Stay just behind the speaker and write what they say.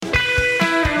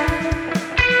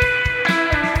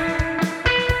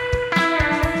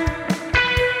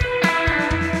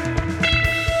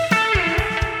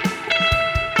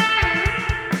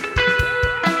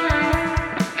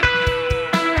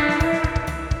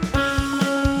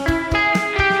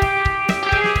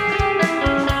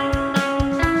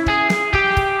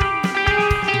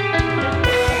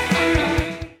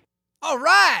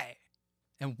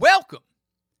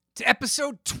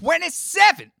episode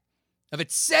 27 of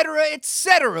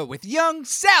Etc. with Young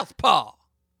Southpaw.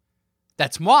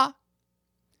 That's moi.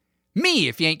 Me,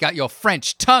 if you ain't got your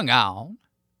French tongue on.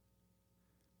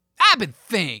 I've been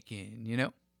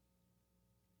thinking,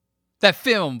 that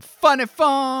film Funny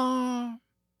Farm,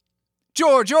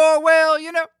 George Orwell,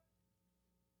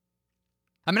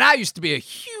 I mean, I used to be a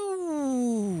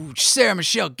huge Sarah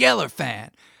Michelle Gellar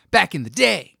fan back in the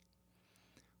day.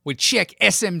 Would check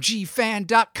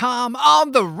smgfan.com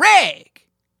on the reg.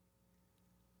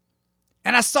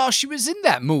 And I saw she was in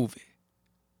that movie.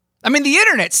 I mean, the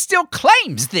internet still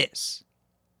claims this.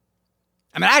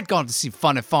 I mean, I'd gone to see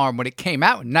Funny Farm when it came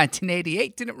out in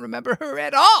 1988. Didn't remember her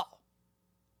at all.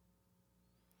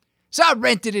 So I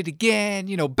rented it again,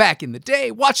 back in the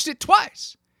day. Watched it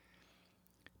twice.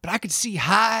 But I could see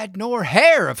hide nor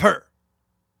hair of her.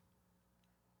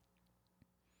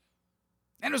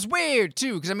 And it was weird,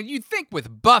 too, because, you'd think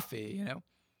with Buffy,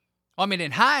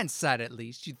 in hindsight, at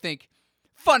least, you'd think,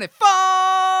 Funny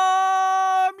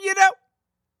Farm,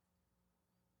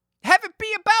 have it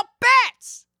be about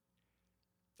bats.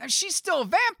 And she's still a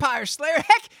vampire slayer.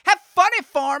 Heck, have Funny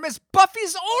Farm as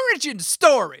Buffy's origin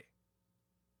story.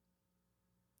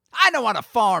 I know on a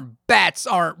farm, bats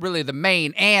aren't really the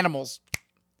main animals.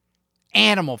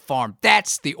 Animal Farm,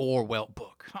 that's the Orwell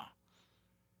book, huh?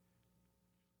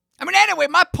 Anyway,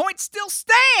 my point still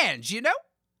stands,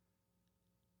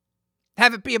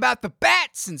 Have it be about the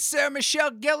bats and Sarah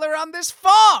Michelle Gellar on this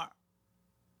farm.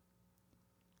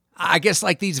 I guess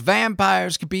like these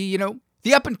vampires could be,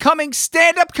 the up-and-coming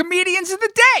stand-up comedians of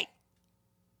the day.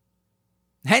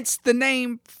 Hence the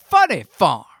name Funny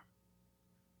Farm.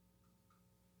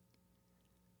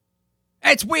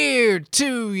 It's weird,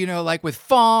 too, like with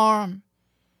farm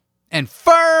and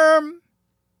firm.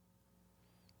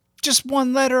 Just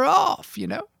one letter off,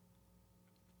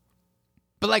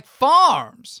 But like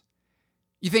farms,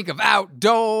 you think of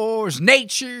outdoors,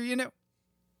 nature,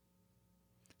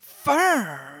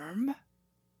 Firm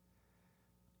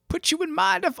put you in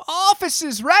mind of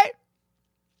offices, right?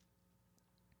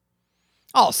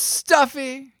 All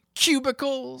stuffy,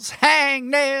 cubicles,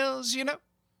 hangnails,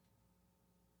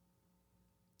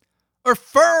 Or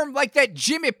firm like that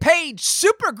Jimmy Page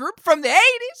supergroup from the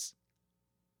 80s.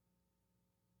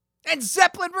 And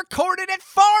Zeppelin recorded at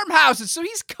farmhouses, so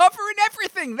he's covering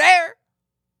everything there.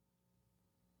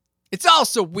 It's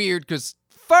also weird because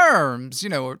firms,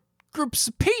 are groups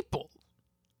of people.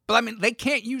 But they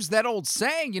can't use that old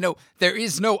saying, there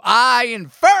is no I in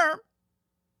firm.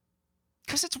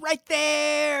 Because it's right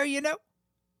there,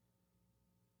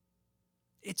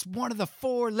 It's one of the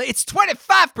four, it's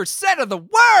 25% of the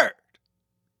word.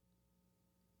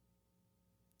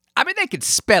 They could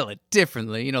spell it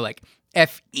differently, like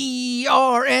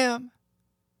F-E-R-M.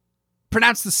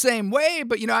 Pronounced the same way,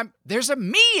 but, there's a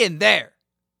me in there.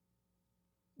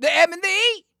 The M and the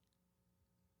E.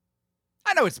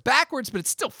 I know it's backwards, but it's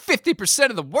still 50%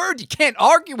 of the word. You can't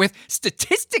argue with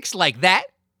statistics like that.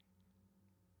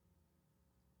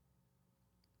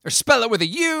 Or spell it with a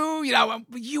U.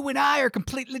 You and I are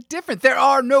completely different. There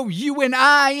are no you and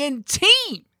I in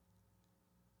team.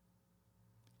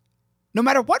 No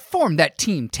matter what form that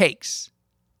team takes.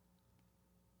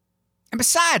 And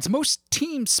besides, most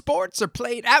team sports are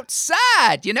played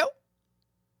outside,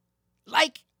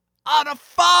 Like on a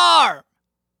farm.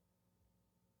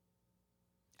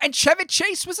 And Chevy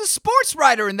Chase was a sports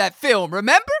writer in that film,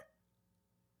 remember?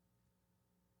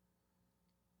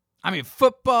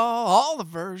 Football, all the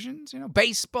versions,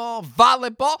 baseball,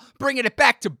 volleyball, bringing it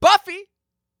back to Buffy.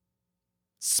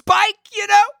 Spike,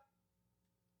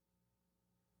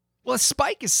 Well, a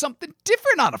spike is something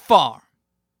different on a farm.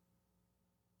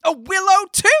 A willow,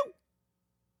 too.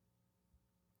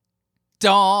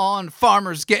 Dawn,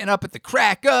 farmers getting up at the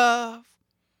crack of.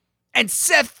 And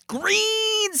Seth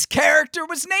Green's character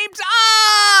was named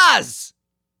Oz.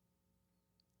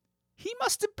 He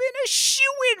must have been a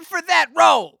shoo-in for that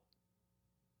role.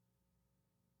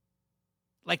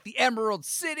 Like the Emerald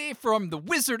City from The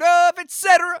Wizard of,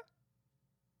 etc.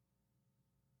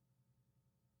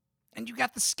 And you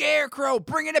got the Scarecrow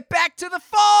bringing it back to the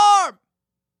farm.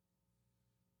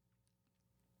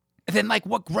 And then,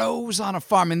 what grows on a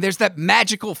farm? And there's that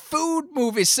magical food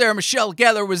movie Sarah Michelle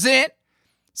Gellar was in.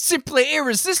 Simply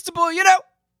Irresistible,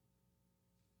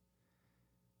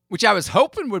 Which I was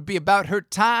hoping would be about her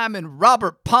time in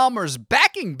Robert Palmer's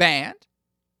backing band.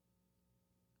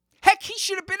 Heck, he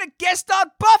should have been a guest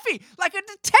on Buffy, like a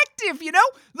detective,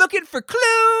 looking for clues.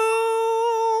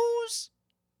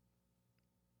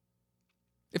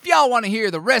 If y'all want to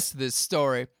hear the rest of this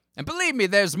story, and believe me,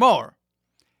 there's more,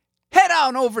 head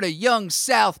on over to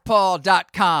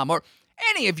youngsouthpaw.com or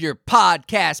any of your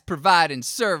podcast providing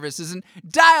services and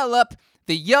dial up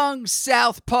the Young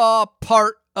Southpaw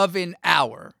part of an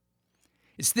hour.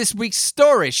 It's this week's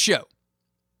story show.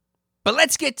 But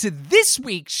let's get to this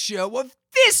week's show of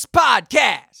this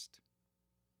podcast.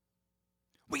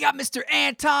 We got Mr.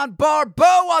 Anton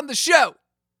Barbeau on the show.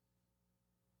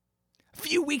 A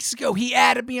few weeks ago, he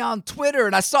added me on Twitter,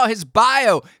 and I saw his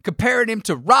bio comparing him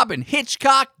to Robin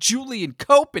Hitchcock, Julian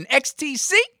Cope, and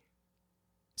XTC.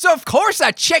 So, of course,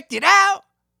 I checked it out.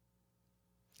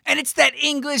 And it's that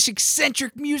English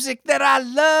eccentric music that I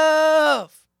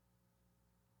love.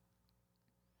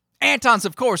 Anton's,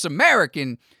 of course,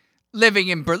 American, living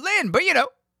in Berlin, but,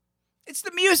 it's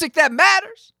the music that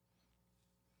matters.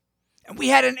 And we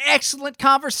had an excellent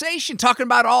conversation talking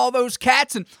about all those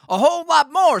cats and a whole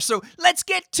lot more. So let's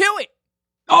get to it.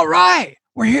 All right.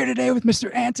 We're here today with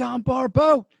Mr. Anton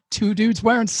Barbeau. Two dudes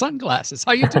wearing sunglasses.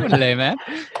 How you doing today, man?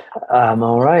 I'm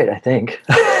all right, I think.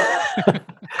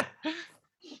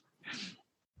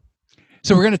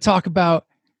 So we're going to talk about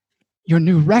your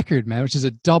new record, man, which is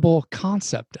a double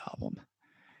concept album.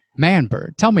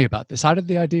 Manbird. Tell me about this. How did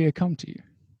the idea come to you?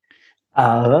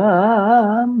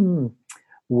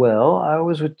 Well, I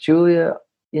was with Julia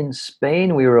in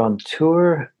Spain. We were on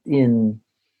tour in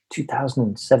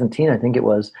 2017, I think it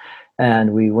was,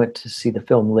 and we went to see the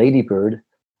film Lady Bird,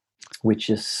 which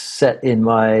is set in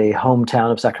my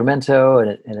hometown of Sacramento,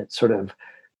 and it's sort of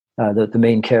the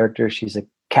main character. She's a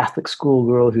Catholic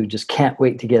schoolgirl who just can't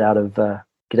wait to get out of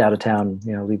town,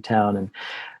 leave town, and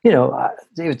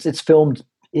it's filmed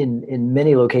in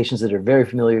many locations that are very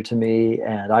familiar to me,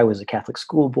 and I was a Catholic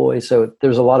schoolboy, so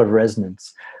there's a lot of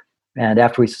resonance. And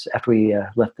after we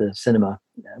left the cinema,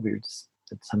 we were just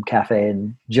at some cafe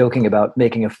and joking about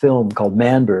making a film called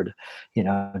Manbird,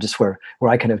 just where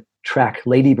I kind of track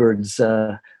Ladybird's,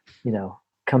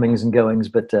 comings and goings,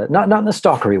 but not in a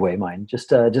stalkery way, mind,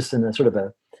 just in a sort of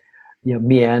a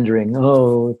meandering.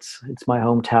 Oh, it's my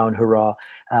hometown, hurrah!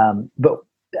 But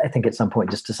I think at some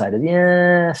point just decided,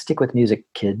 stick with music,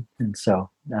 kid. And so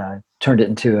turned it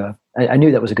into I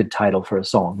knew that was a good title for a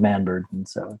song, Manbird. And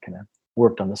so I kind of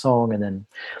worked on the song. And then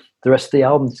the rest of the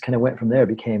album just kind of went from there. It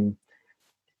became,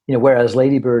 whereas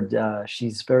Ladybird,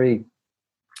 she's very,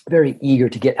 very eager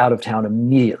to get out of town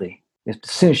immediately, as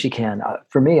soon as she can.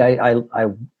 For me, I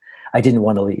didn't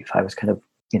want to leave. I was kind of,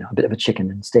 a bit of a chicken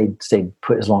and stayed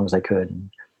put as long as I could. And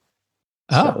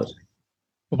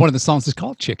one of the songs is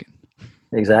called Chicken.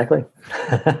 Exactly.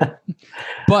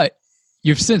 But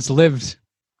you've since lived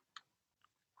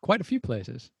quite a few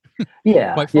places.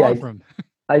 Yeah. Quite far from.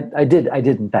 I did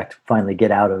in fact finally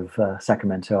get out of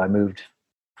Sacramento. I moved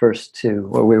first to,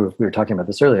 well, we were talking about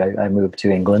this earlier. I moved to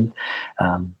England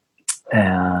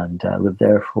and lived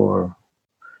there for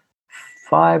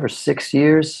 5 or 6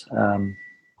 years.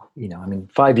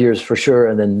 5 years for sure,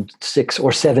 and then 6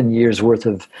 or 7 years worth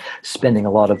of spending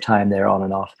a lot of time there on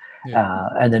and off. Yeah.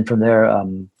 And then from there,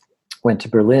 went to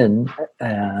Berlin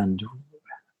and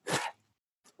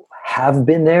have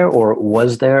been there or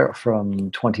was there from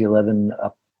 2011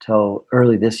 up till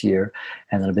early this year.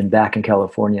 And then I've been back in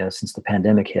California since the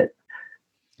pandemic hit.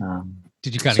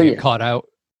 Did you kind of get caught out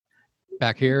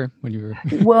back here when you were?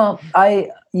 Well,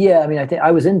 I think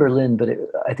I was in Berlin, but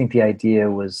I think the idea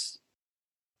was,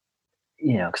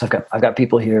 because I've got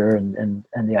people here, and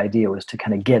the idea was to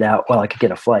kind of get out while I could get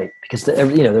a flight, because there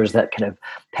was that kind of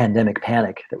pandemic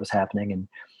panic that was happening,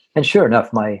 and sure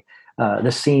enough,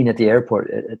 the scene at the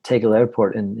airport at Tegel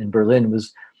Airport in Berlin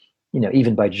was,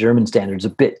 even by German standards, a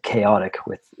bit chaotic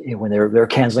with when they're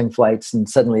canceling flights, and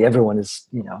suddenly everyone is,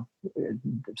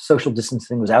 social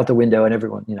distancing was out the window, and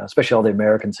everyone, especially all the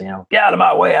Americans, get out of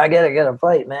my way, I gotta get a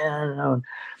flight, man,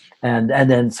 and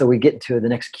then so we get to the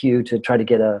next queue to try to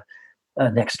get a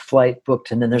next flight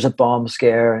booked, and then there's a bomb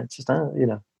scare. It's just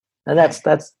and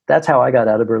that's how I got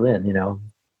out of Berlin.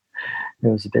 It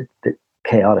was a bit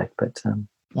chaotic, but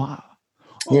wow.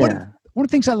 Yeah. One of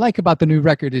the things I like about the new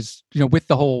record is, with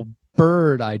the whole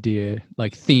bird idea,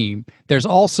 like theme, there's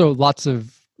also lots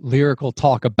of lyrical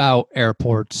talk about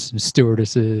airports and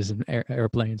stewardesses and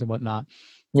airplanes and whatnot.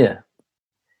 Yeah.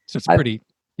 So it's pretty.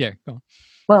 Go on.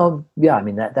 Well, yeah,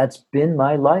 that's been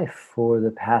my life for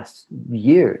the past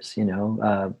years,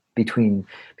 between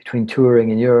touring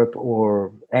in Europe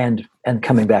and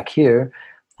coming back here.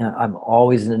 I'm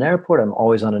always in an airport. I'm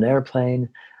always on an airplane,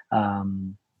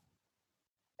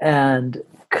 and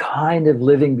kind of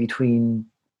living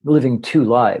two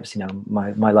lives.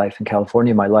 My life in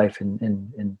California, my life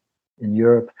in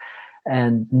Europe,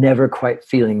 and never quite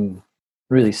feeling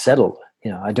really settled.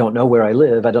 I don't know where I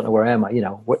live. I don't know where I am.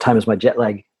 What time is my jet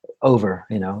lag over?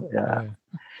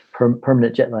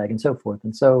 permanent jet lag and so forth.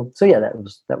 And so yeah,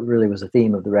 that really was a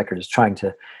theme of the record, is trying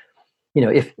to,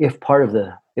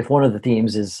 if one of the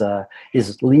themes is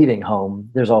leaving home,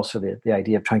 there's also the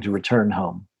idea of trying to return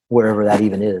home, wherever that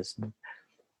even is.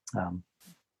 And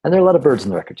there are a lot of birds in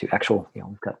the record too. Actual, we've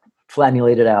got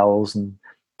flammulated owls and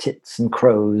tits and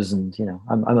crows, and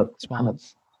I'm a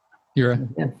You're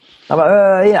am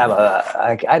I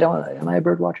a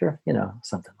bird watcher?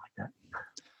 Something like that.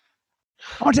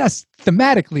 I want to ask,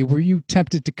 thematically, were you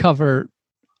tempted to cover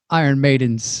Iron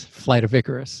Maiden's Flight of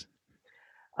Icarus?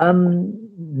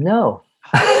 No.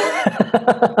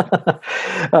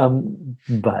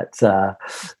 But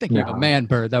thinking of a man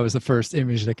bird, that was the first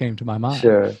image that came to my mind.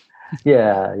 Sure.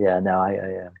 Yeah. No,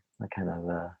 I kind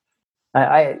of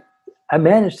I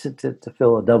managed to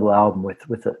fill a double album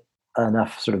with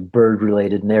enough sort of bird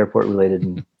related and airport related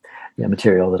and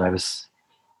material that I was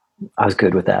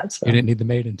good with that. So. You didn't need the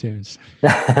Maiden tunes.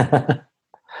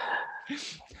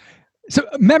 So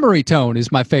Memory Tone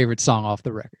is my favorite song off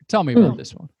the record. Tell me about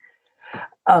this one.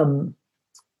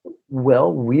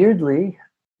 Well, weirdly,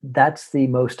 that's the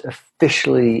most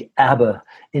officially ABBA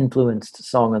influenced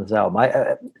song on this album.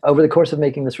 I over the course of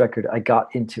making this record, I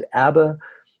got into ABBA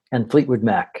and Fleetwood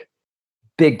Mac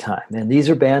big time. And these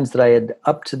are bands that I had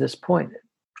up to this point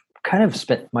kind of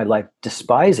spent my life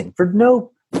despising for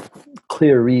no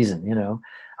clear reason.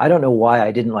 I don't know why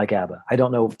I didn't like ABBA. I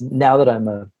don't know, now that I'm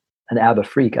an ABBA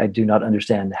freak, I do not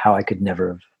understand how I could never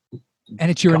have.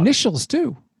 And it's your initials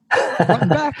too. Front and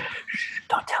back.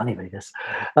 Don't tell anybody this.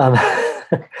 And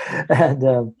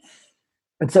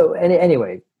so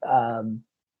anyway,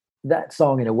 that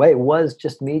song in a way was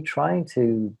just me trying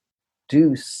to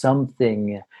do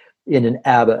something in an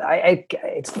ABBA.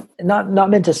 It's not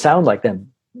meant to sound like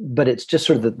them, but it's just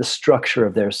sort of the structure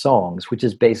of their songs, which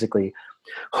is basically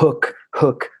hook,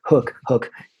 hook, hook, hook,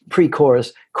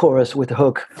 pre-chorus, chorus with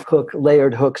hook,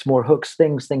 layered hooks, more hooks,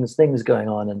 things going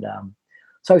on. And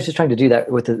so I was just trying to do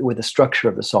that with the structure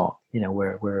of the song,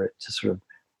 where it's just sort of,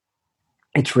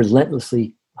 it's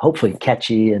relentlessly, hopefully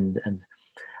catchy and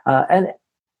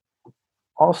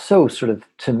also sort of,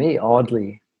 to me,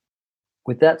 oddly,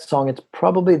 with that song, it's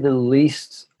probably the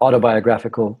least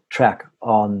autobiographical track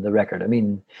on the record. I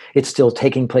mean, it's still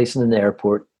taking place in an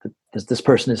airport. This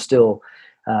person is still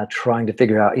trying to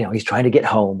figure out, he's trying to get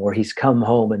home, or he's come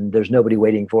home and there's nobody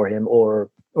waiting for him, or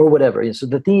whatever. So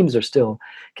the themes are still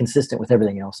consistent with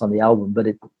everything else on the album, but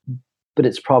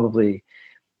it's probably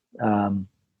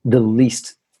the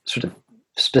least sort of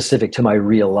specific to my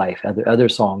real life. Other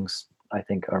songs, I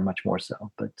think, are much more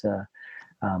so. But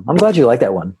I'm glad you like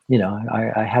that one.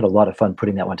 I had a lot of fun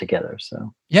putting that one together.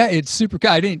 So yeah, it's super.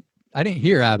 I didn't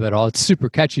hear ABBA at all. It's super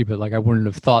catchy, but I wouldn't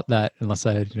have thought that unless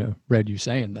I had read you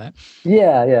saying that.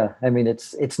 Yeah. I mean,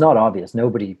 it's not obvious.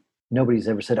 Nobody's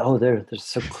ever said, "Oh, there's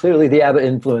so clearly the ABBA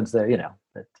influence there."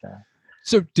 But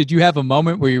so did you have a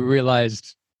moment where you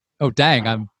realized, "Oh,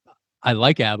 dang, I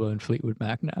like ABBA and Fleetwood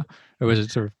Mac now," or was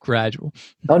it sort of gradual?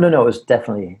 Oh no, it was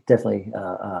definitely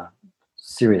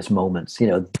serious moments.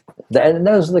 And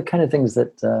those are the kind of things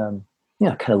that kind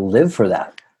of live for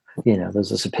that.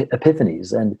 Those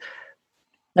epiphanies, and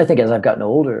I think as I've gotten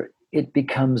older, it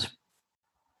becomes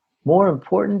more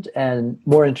important and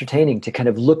more entertaining to kind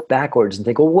of look backwards and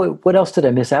think, well, what else did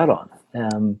I miss out on?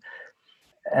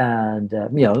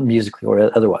 Musically or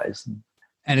otherwise.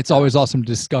 And it's always awesome to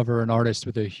discover an artist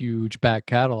with a huge back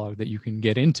catalog that you can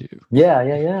get into.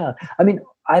 Yeah. I mean,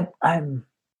 I'm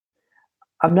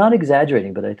not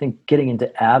exaggerating, but I think getting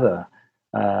into ABBA,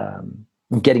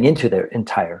 getting into their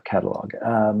entire catalog,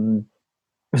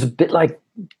 was a bit like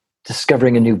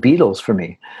discovering a new Beatles for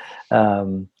me.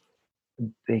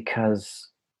 Because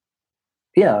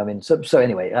so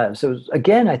anyway, so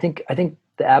again, I think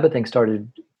the ABBA thing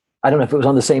started, I don't know if it was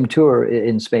on the same tour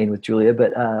in Spain with Julia,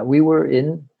 but we were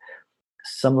in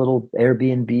some little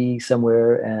Airbnb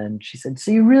somewhere, and she said, "So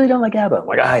you really don't like ABBA?" I'm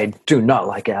like, "I do not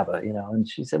like ABBA," and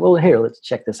she said, "Well, here, let's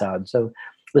check this out." So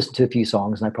listened to a few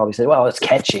songs, and I probably said, "Well, it's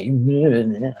catchy,"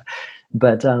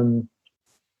 but I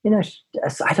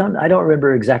don't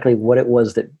remember exactly what it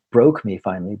was that broke me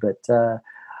finally, but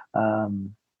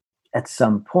at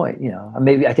some point,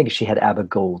 maybe I think she had ABBA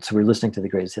Gold, so we were listening to the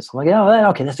greatest hits. I'm like, "Oh,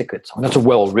 okay, that's a good song. That's a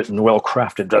well-written,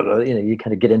 well-crafted." You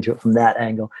kind of get into it from that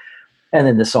angle, and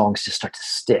then the songs just start to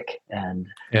stick, and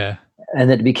then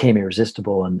it became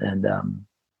irresistible. And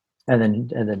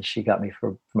then she got me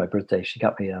for my birthday. She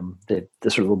got me the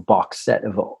sort of little box set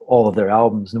of all of their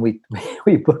albums, and we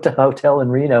booked a hotel in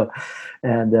Reno,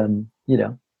 and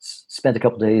spent a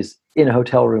couple of days in a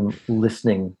hotel room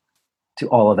listening to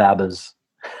all of ABBA's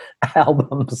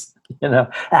albums,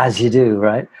 as you do,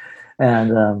 right?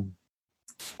 And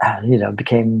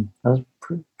became I was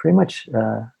pretty much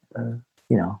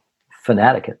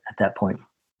fanatic at that point.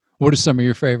 What are some of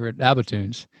your favorite ABBA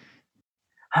tunes?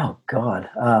 Oh God,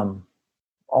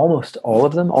 almost all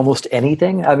of them, almost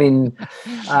anything. I mean,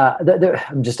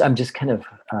 I'm just kind of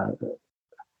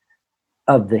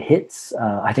the hits.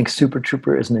 I think Super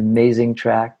Trooper is an amazing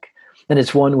track, and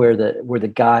it's one where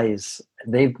the guys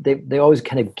they always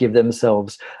kind of give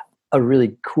themselves a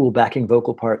really cool backing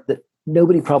vocal part that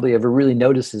nobody probably ever really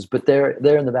notices, but they're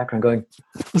in the background going,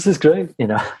 "This is great,"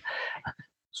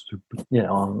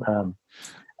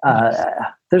 Nice.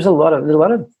 There's a lot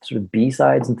of sort of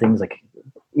B-sides and things like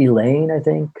Elaine, I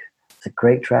think. It's a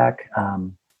great track.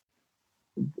 The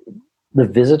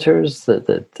Visitors,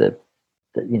 the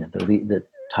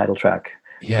title track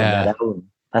from that album.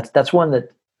 That's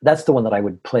the one that I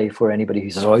would play for anybody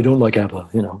who says, "Oh, I don't like ABBA,"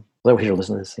 "Oh, here,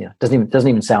 listen to this." Doesn't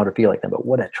even sound or feel like them, but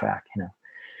what a track,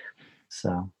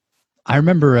 So I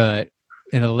remember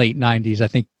in the late 90s, I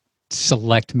think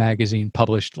Select magazine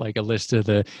published like a list of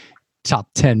the top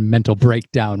 10 mental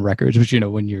breakdown records, which,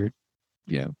 when you're,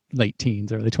 late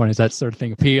teens, early 20s, that sort of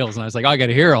thing appeals. And I was like, oh, I got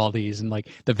to hear all these. And like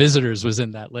The Visitors was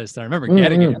in that list. I remember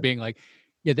getting it and being like,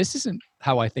 yeah, this isn't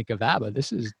how I think of ABBA.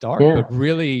 This is dark, but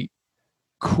really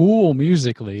cool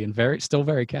musically and still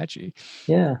very catchy.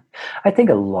 Yeah. I think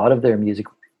a lot of their music,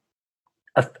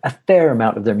 a fair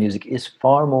amount of their music is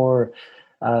far more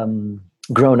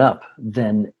grown up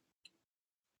than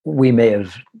we may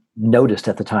have noticed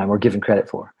at the time or given credit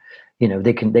for.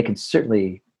 They can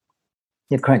certainly,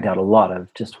 they've cranked out a lot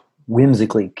of just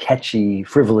whimsically catchy,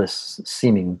 frivolous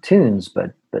seeming tunes,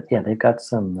 but yeah, they've got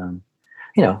some,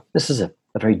 this is a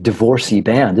very divorcey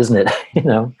band, isn't it?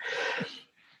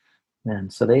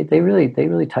 And so they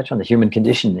really touch on the human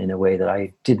condition in a way that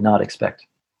I did not expect.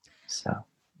 So.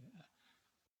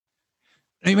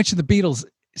 You mentioned the Beatles.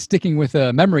 Sticking with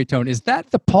a memory tone, is that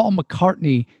the Paul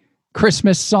McCartney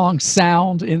Christmas song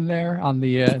sound in there on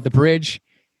the bridge?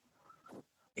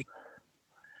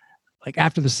 Like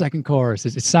after the second chorus,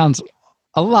 it sounds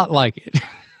a lot like it.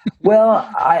 Well,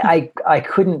 I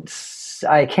can't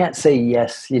say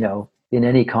yes, in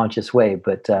any conscious way,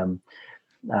 but I'm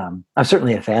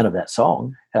certainly a fan of that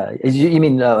song. You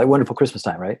mean like Wonderful Christmas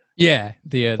Time, right? Yeah,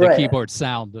 the right. Keyboard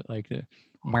sound, like the.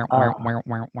 No,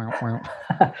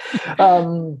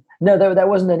 that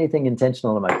wasn't anything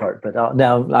intentional on my part. But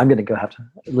now I'm going to have to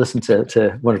listen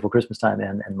to Wonderful Christmas Time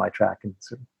and my track, and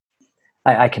so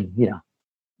I can,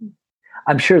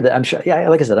 I'm sure. Yeah,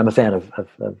 like I said, I'm a fan of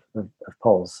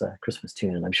Paul's Christmas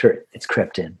tune, and I'm sure it's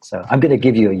crept in. So I'm going to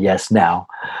give you a yes now.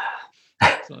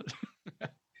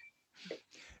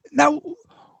 Now,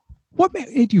 what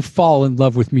made you fall in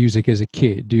love with music as a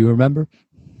kid? Do you remember?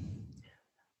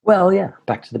 Well, yeah,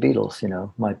 back to the Beatles.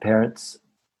 My parents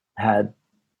had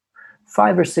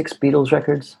 5 or 6 Beatles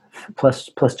records,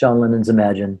 plus John Lennon's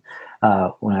Imagine.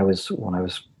 When I was growing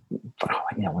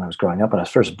up, when I was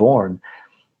first born,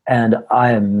 and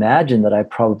I imagine that I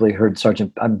probably heard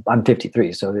Sgt. I'm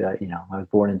 53, so I was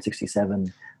born in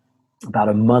 '67, about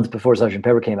a month before Sgt.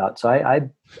 Pepper came out. So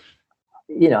I'm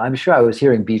sure I was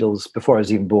hearing Beatles before I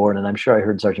was even born, and I'm sure I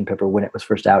heard Sgt. Pepper when it was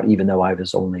first out, even though I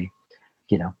was only,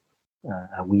 a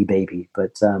wee baby.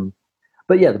 But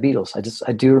yeah, the Beatles.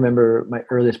 I do remember my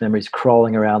earliest memories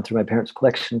crawling around through my parents'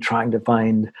 collection, trying to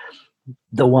find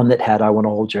the one that had "I Want to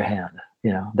Hold Your Hand."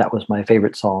 That was my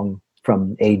favorite song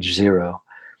from age 0.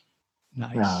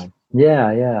 Nice.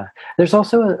 Yeah. There's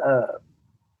also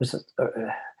there's a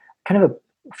kind of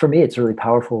for me, it's a really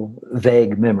powerful,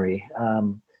 vague memory.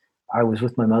 I was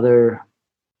with my mother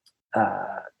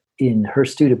in her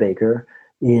Studebaker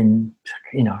in,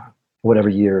 whatever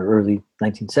year, early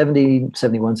 1970,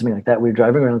 71, something like that. We were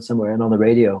driving around somewhere, and on the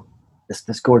radio,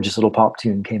 this gorgeous little pop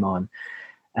tune came on.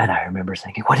 And I remember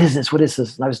thinking, what is this? What is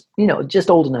this? And I was,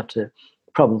 just old enough to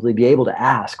probably be able to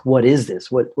ask, what is this?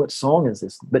 What song is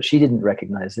this? But she didn't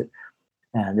recognize it.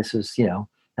 And this was,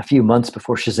 a few months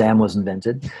before Shazam was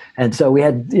invented. And so we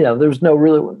had, there was no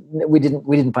really, we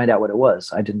didn't find out what it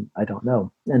was. I don't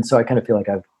know. And so I kind of feel like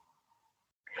I've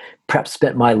perhaps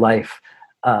spent my life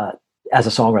as a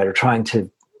songwriter trying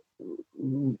to,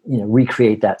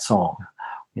 recreate that song,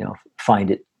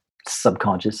 find it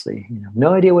subconsciously,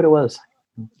 no idea what it was.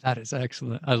 That is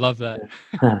excellent. I love that.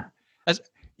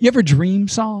 You ever dream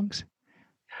songs?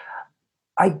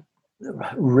 I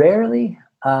rarely,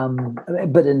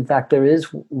 but in fact, there is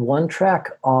one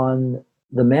track on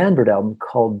the Manbird album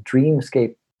called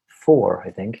Dreamscape 4,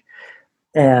 I think.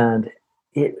 And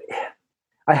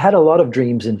I had a lot of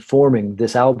dreams informing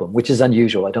this album, which is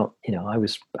unusual. I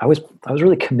was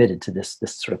really committed to this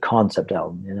sort of concept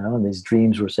album, and these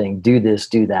dreams were saying, do this,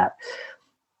 do that.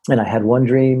 And I had one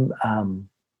dream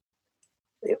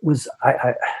it was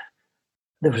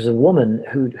there was a woman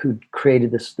who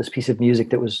created this piece of music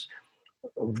that was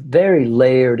very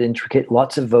layered, intricate,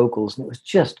 lots of vocals, and it was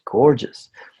just gorgeous.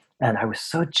 And I was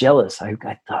so jealous. I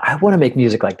thought I want to make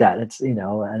music like that. It's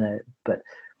but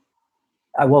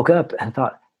I woke up and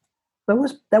thought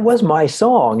that was my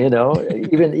song, even though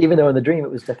in the dream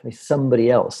it was definitely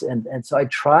somebody else. And so I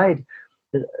tried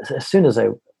as soon as I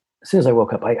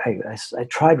woke up, I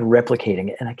tried replicating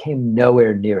it, and I came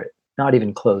nowhere near it, not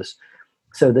even close.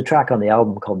 So the track on the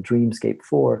album called Dreamscape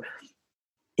 4,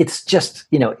 it's just,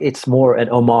 it's more an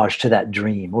homage to that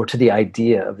dream or to the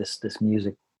idea of this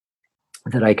music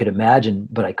that I could imagine,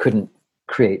 but I couldn't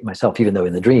create myself, even though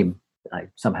in the dream I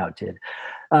somehow did.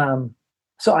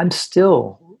 So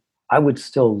I would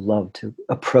still love to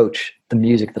approach the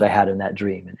music that I had in that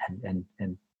dream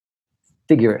and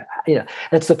figure,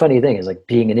 that's the funny thing is like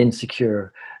being an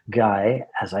insecure guy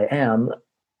as I am.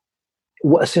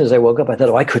 As soon as I woke up, I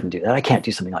thought, I couldn't do that. I can't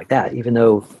do something like that, even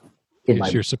though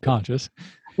it's your subconscious.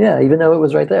 Yeah, even though it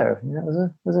was right there.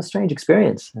 It was a strange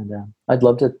experience, and I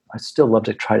still love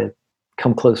to try to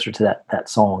come closer to that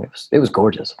song. It was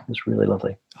gorgeous. It was really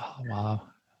lovely. Oh wow,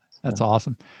 that's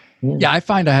awesome. Yeah, I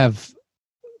find I have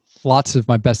lots of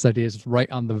my best ideas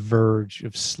right on the verge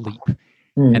of sleep,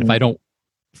 and if I don't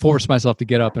force myself to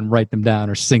get up and write them down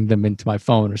or sing them into my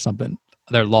phone or something,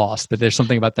 they're lost. But there's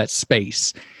something about that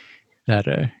space that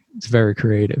it's very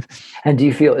creative. And do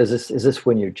you feel is this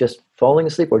when you're just falling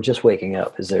asleep or just waking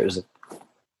up? Is it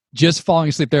just falling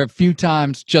asleep? There are a few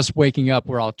times just waking up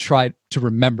where I'll try to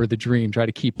remember the dream, try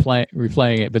to keep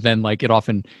replaying it, but then like it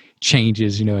often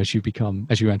changes, as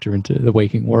you enter into the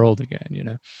waking world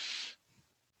again,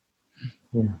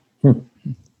 Yeah.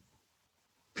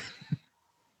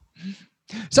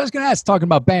 So I was going to ask, talking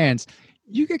about bands,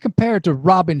 you get compared to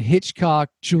Robyn Hitchcock,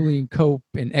 Julian Cope,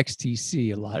 and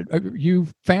XTC a lot. Are you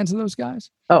fans of those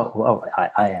guys? Oh, well,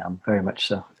 I am very much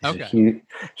so. These Okay. are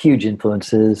huge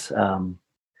influences.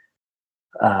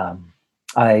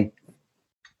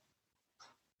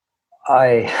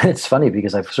 It's funny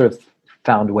because I've sort of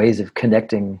found ways of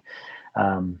connecting,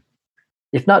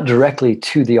 if not directly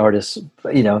to the artists,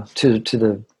 to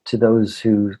those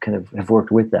who kind of have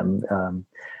worked with them.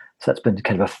 So that's been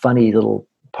kind of a funny little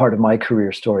part of my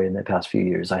career story in the past few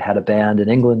years. I had a band in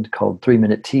England called 3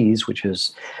 Minute Teas, which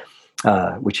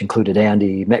included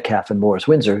Andy Metcalf and Morris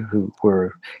Windsor, who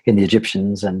were in the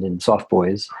Egyptians and in Soft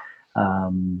Boys.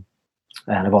 And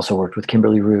I've also worked with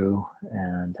Kimberly Rue,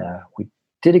 and we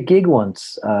did a gig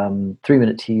once, 3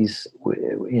 Minute Teas,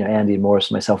 Andy and Morris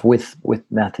and myself with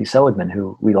Matthew Seligman,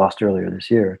 who we lost earlier this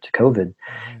year to COVID.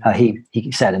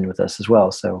 He sat in with us as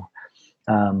well. So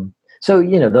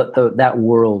that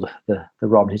world, the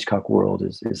Robyn Hitchcock world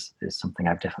is something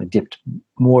I've definitely dipped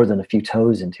more than a few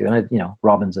toes into. And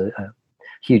Robyn's a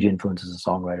huge influence as a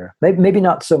songwriter. Maybe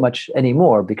not so much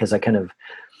anymore, because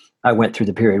I went through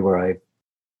the period where I,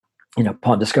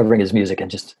 upon discovering his music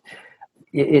and just,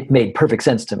 it made perfect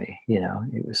sense to me.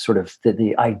 It was sort of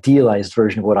the idealized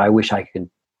version of what I wish I could,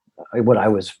 what I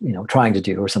was, trying to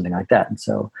do or something like that. And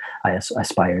so I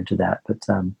aspired to that. But,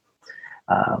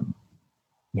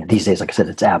 these days, like I said,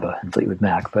 it's ABBA and Fleetwood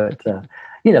Mac. But,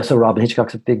 so Robyn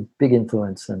Hitchcock's a big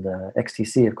influence. And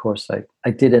XTC, of course,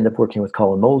 I did end up working with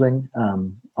Colin Moulding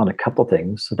on a couple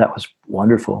things. So that was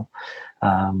wonderful.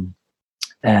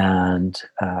 And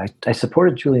I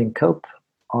supported Julian Cope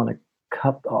on a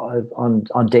couple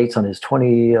on dates on his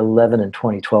 2011 and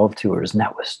 2012 tours. And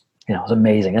that was, it was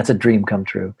amazing. That's a dream come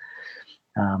true.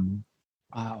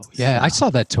 Wow. Yeah, I saw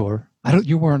that tour.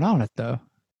 You weren't on it though.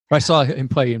 I saw him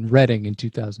play in Reading in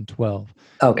 2012.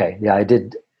 Okay. Yeah, I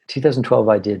did. 2012,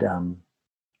 I did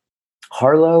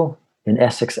Harlow in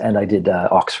Essex, and I did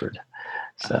Oxford.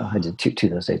 So I did two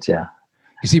of those dates, yeah.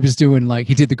 Because he was doing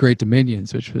he did the Great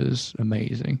Dominions, which was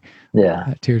amazing. Yeah.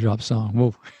 That Teardrop song.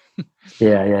 Whoa.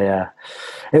 Yeah.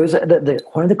 It was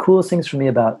one of the coolest things for me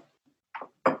about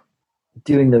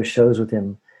doing those shows with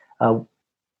him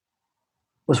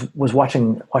was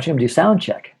watching him do sound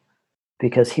check,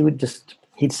 because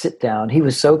he'd sit down. He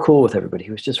was so cool with everybody.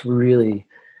 He was just really,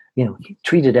 he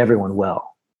treated everyone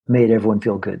well, made everyone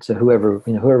feel good. So whoever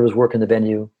was working the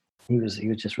venue, he was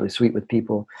just really sweet with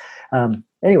people.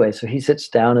 Anyway, so he sits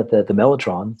down at the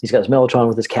Mellotron. He's got his Mellotron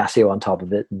with his Casio on top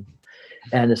of it.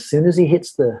 And as soon as he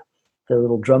hits the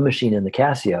little drum machine in the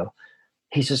Casio,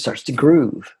 he just starts to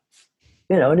groove,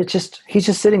 and he's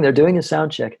just sitting there doing his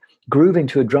sound check, grooving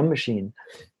to a drum machine,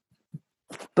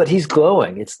 but he's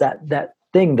glowing. It's that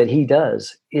thing that he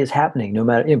does is happening no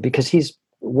matter, because he's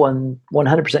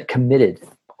 100% committed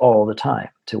all the time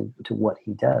to what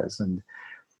he does. And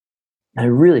I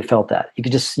really felt that you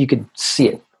could see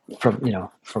it from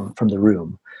the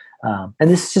room. And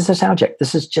this is just a sound check.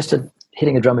 This is just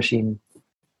hitting a drum machine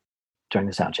during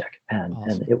the sound check, and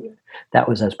awesome. That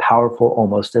was as powerful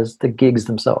almost as the gigs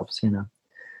themselves,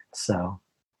 So,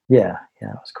 yeah, it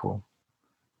was cool.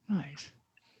 Nice.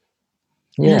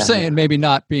 Yeah. You're saying maybe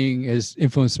not being as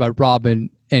influenced by Robin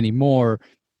anymore.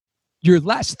 Your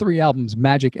last 3 albums,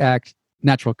 Magic Act,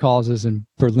 Natural Causes, and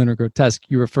Berliner Grotesque,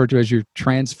 you refer to as your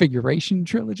Transfiguration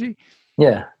trilogy?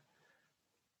 Yeah.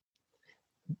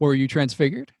 Were you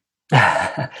transfigured?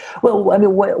 Well, I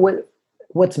mean,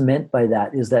 what's meant by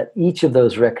that is that each of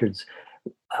those records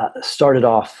started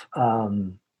off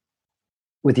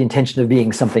with the intention of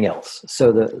being something else.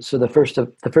 So the first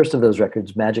of those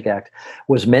records, Magic Act,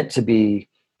 was meant to be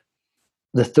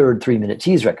the third 3-minute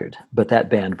tease record, but that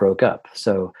band broke up.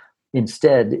 So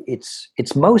instead, it's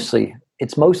mostly a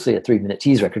 3-minute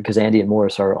tease record because Andy and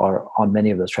Morris are on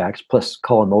many of those tracks. Plus,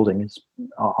 Colin Moulding is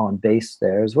on bass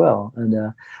there as well.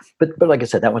 And but like I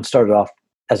said, that one started off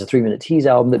as a 3-minute tease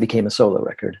album that became a solo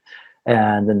record,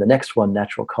 and then the next one,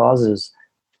 Natural Causes,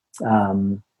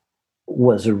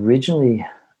 was originally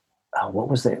what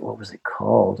was it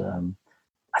called?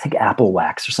 I think Apple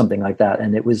Wax or something like that,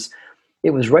 and it was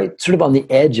right sort of on the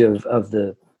edge of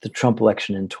the Trump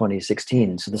election in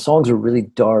 2016. So the songs were really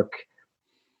dark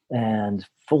and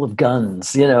full of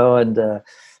guns, and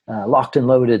locked and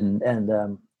loaded.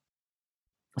 And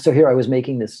so here I was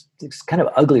making this kind of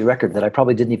ugly record that I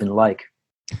probably didn't even like.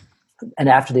 And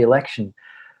after the election,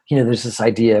 there's this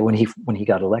idea when he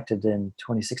got elected in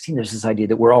 2016, there's this idea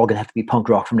that we're all going to have to be punk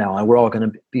rock from now on. We're all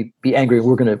going to be angry.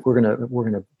 We're going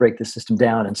to break the system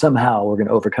down, and somehow we're going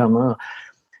to overcome.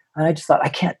 And I just thought, I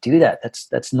can't do that.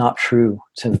 That's not true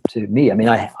to me. I mean,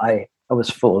 I was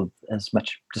full of as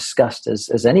much disgust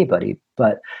as anybody,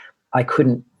 but I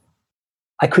couldn't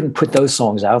put those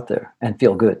songs out there and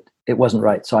feel good. It wasn't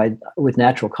right. So with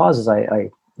Natural Causes,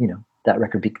 that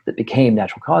record that became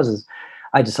Natural Causes,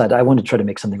 I decided I wanted to try to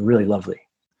make something really lovely.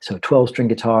 So 12-string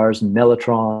guitars and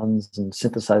mellotrons and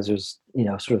synthesizers,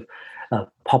 sort of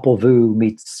Popol Vuh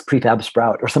meets Prefab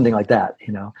Sprout or something like that,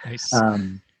 Nice.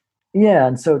 Yeah,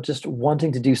 and so just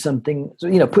wanting to do something,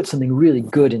 put something really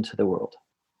good into the world,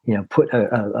 put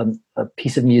a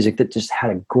piece of music that just had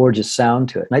a gorgeous sound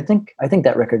to it. And I think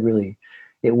that record really,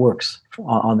 it works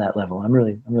on that level. I'm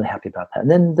really happy about that. And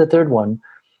then the third one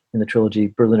in the trilogy,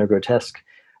 Berliner Grotesque,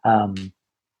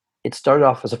 it started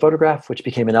off as a photograph, which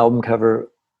became an album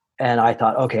cover. And I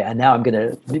thought, okay, and now I'm going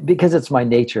to, because it's my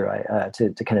nature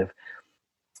to kind of,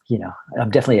 I'm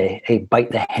definitely a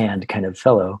bite the hand kind of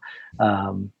fellow.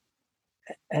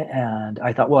 And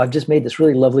I thought, well, I've just made this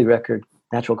really lovely record,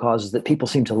 Natural Causes, that people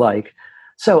seem to like.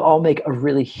 So I'll make a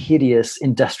really hideous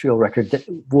industrial record that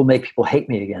will make people hate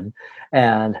me again.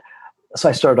 And so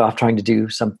I started off trying to do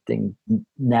something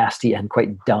nasty and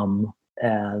quite dumb.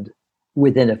 And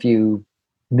within a few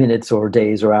minutes or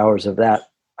days or hours of that,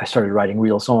 I started writing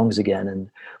real songs again. And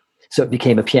so it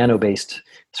became a piano-based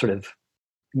sort of,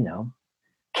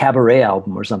 cabaret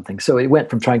album or something. So it went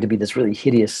from trying to be this really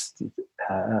hideous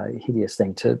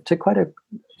thing to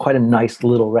quite a nice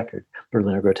little record,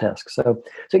 Berliner Grotesque. So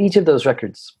each of those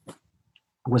records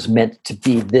was meant to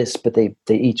be this, but they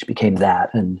each became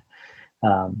that. And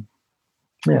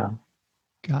yeah.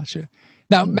 Gotcha.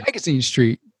 Now, Magazine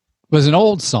Street was an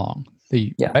old song that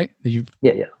you, right? That you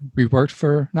reworked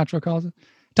for Natural Causes.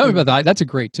 Tell me about that. That's a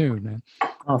great tune, man.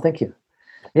 Oh, thank you.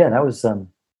 Yeah, that was.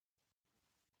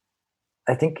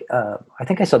 I think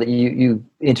I saw that you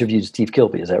interviewed Steve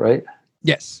Kilbey. Is that right?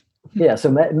 Yes. Yeah. So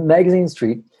Magazine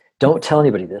Street. Don't tell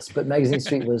anybody this, but Magazine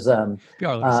Street was.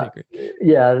 Secret.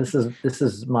 Yeah, this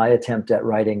is my attempt at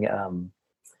writing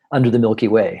Under the Milky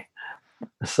Way.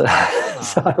 So,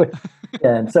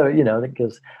 and so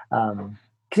because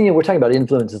we're talking about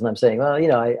influences, and I'm saying, well,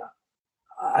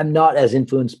 I'm not as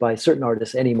influenced by certain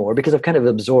artists anymore because I've kind of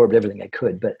absorbed everything I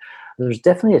could. But there's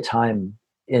definitely a time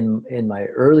in my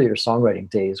earlier songwriting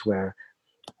days where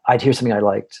I'd hear something I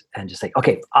liked and just say,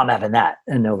 okay, I'm having that,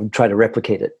 and I would try to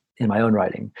replicate it in my own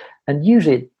writing. And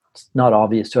usually it's not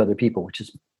obvious to other people, which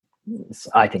is,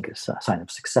 I think, is a sign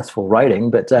of successful writing.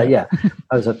 But I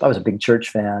was a big Church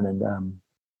fan,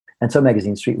 and so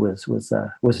Magazine Street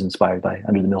was inspired by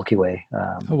Under the Milky Way.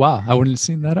 Oh wow, I wouldn't have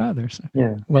seen that either. So.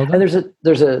 Yeah, well done. And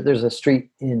there's a street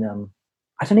in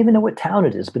I don't even know what town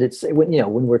it is, but it's when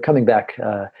we're coming back.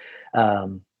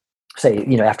 Say,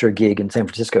 after a gig in San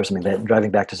Francisco or something,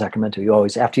 driving back to Sacramento, you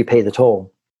always, after you pay the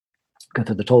toll, go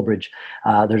through the toll bridge,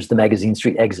 there's the Magazine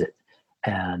Street exit.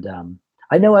 And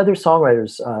I know other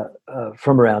songwriters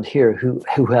from around here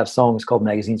who have songs called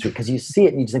Magazine Street, because you see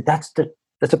it and you just think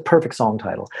that's a perfect song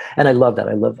title, and I love that.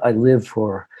 I live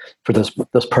for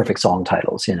those perfect song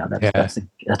titles. You know,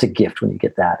 that's a gift when you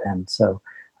get that. And so,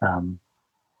 do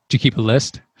you keep a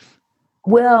list?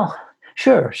 Well,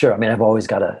 sure. I mean, I've always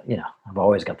got the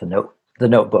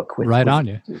notebook with on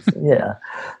you. Yeah.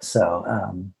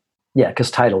 So, because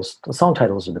song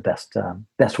titles are the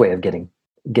best way of getting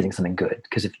something good.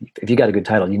 Because if you got a good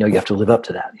title, you have to live up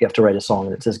to that. You have to write a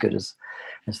song that's as good as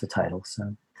the title.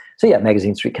 So yeah,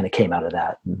 Magazine Street kind of came out of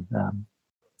that, and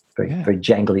very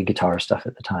jangly guitar stuff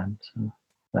at the time. So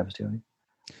I was doing.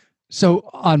 So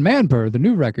on Manbird, the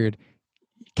new record,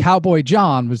 Cowboy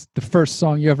John was the first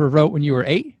song you ever wrote when you were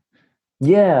 8?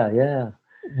 Yeah.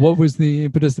 What was the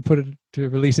impetus to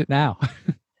release it now?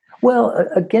 Well,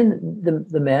 again,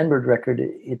 the Manbird record,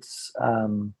 it's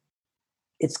kind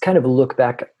of a look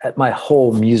back at my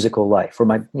whole musical life, or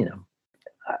my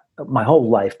whole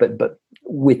life, but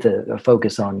with a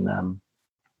focus on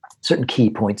certain key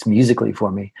points musically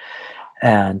for me.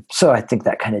 And so I think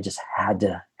that kind of just had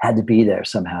to be there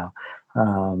somehow.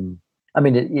 I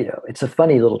mean, it's a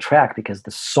funny little track because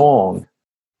the song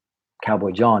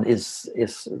Cowboy John is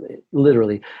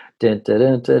literally that's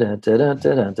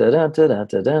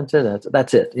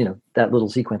it. That little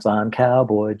sequence, I'm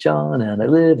Cowboy John and I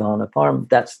live on a farm.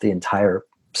 That's the entire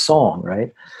song,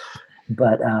 right?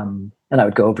 But and I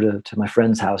would go over to my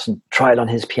friend's house and try it on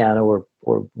his piano,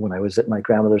 or when I was at my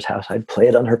grandmother's house, I'd play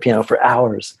it on her piano for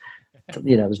hours.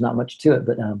 There's not much to it,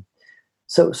 but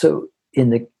so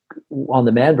on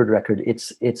the Manbird record,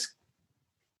 it's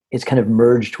kind of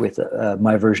merged with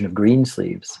my version of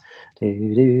Greensleeves, which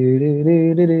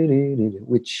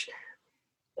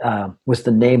was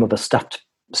the name of a stuffed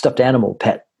animal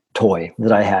pet toy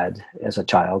that I had as a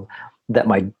child that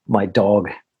my dog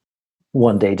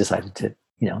one day decided to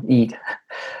eat.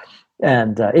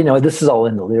 And this is all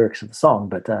in the lyrics of the song,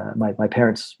 but my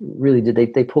parents really did.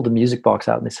 They pulled the music box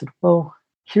out and they said, "Well,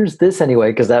 here's this anyway,"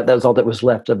 because that was all that was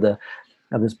left of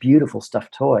this beautiful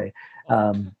stuffed toy.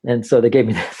 And so they gave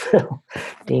me this little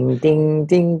ding, ding,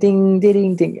 ding, ding,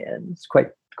 ding, ding, and it's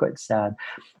quite sad.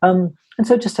 And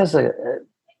so just as a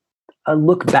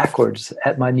look backwards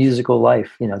at my musical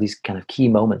life, these kind of key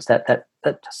moments that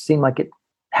seemed like it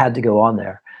had to go on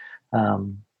there.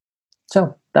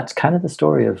 So that's kind of the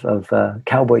story of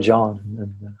Cowboy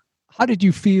John. How did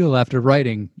you feel after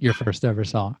writing your first ever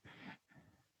song?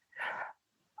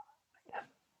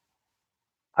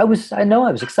 I was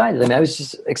excited. I mean, I was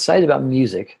just excited about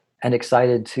music and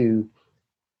excited to,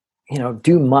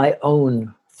 do my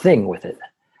own thing with it.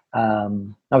 I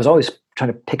was always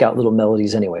trying to pick out little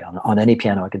melodies anyway on any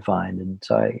piano I could find. And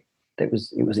so it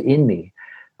was in me.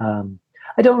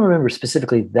 I don't remember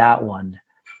specifically that one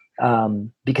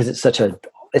because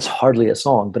it's hardly a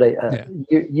song, but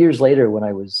years later when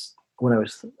I was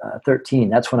 13,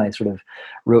 that's when I sort of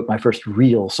wrote my first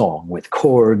real song with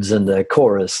chords and the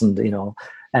chorus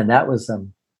and that was,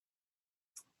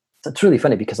 it's really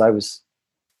funny because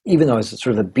even though I was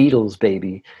sort of a Beatles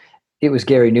baby, it was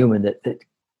Gary Newman that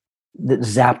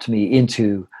zapped me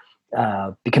into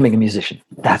becoming a musician.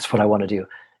 That's what I want to do.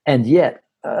 And yet,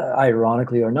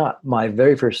 ironically or not, my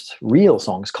very first real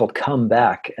song is called Come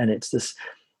Back. And it's this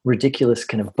ridiculous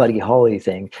kind of Buddy Holly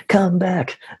thing. Come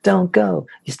back, don't go.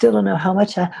 You still don't know how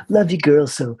much I love you, girl.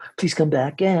 So please come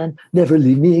back and never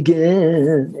leave me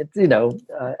again. It's, a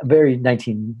very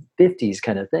 1950s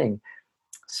kind of thing.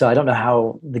 So I don't know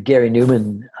how the Gary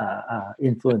Newman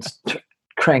influence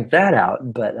cranked that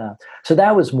out. But so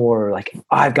that was more like,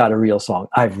 I've got a real song.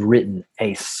 I've written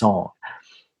a song.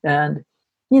 And,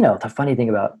 the funny thing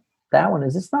about that one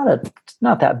is it's not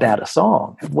that bad a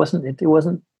song. It wasn't,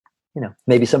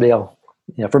 maybe somebody else,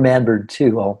 for Manbird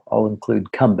 2, I'll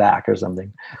include Come Back or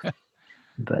something.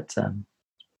 But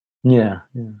yeah.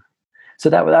 So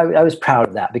that was, I was proud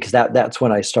of that because that's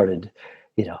when I started,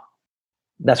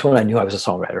 that's when I knew I was a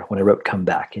songwriter, when I wrote Come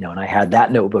Back, and I had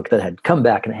that notebook that had Come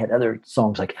Back and I had other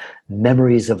songs like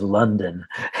Memories of London,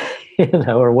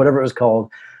 or whatever it was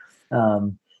called.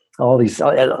 All these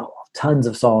tons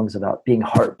of songs about being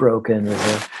heartbroken or,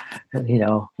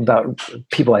 about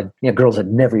people girls I'd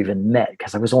never even met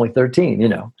because I was only 13,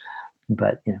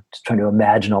 but, just trying to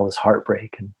imagine all this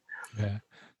heartbreak and,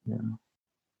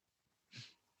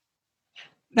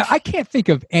 Now, I can't think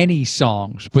of any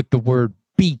songs with the word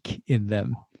beak in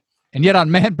them. And yet on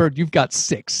Manbird, you've got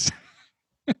 6.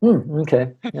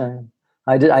 Okay. Yeah.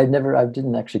 I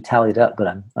didn't actually tally it up, but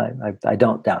I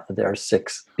don't doubt that there are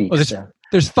 6 beaks there.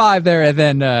 There's 5 there, and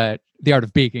then The Art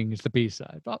of Beaking is the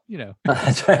B-side. Well,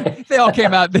 that's right. They all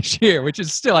came out this year, which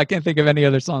is still, I can't think of any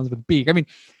other songs with beak. I mean,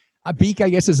 a beak, I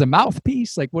guess, is a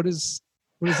mouthpiece. Like, what does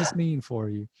this mean for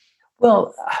you?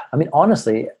 Well, I mean,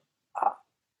 honestly,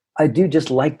 I do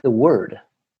just like the word.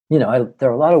 There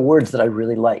are a lot of words that I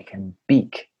really like, and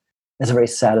beak is a very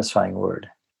satisfying word.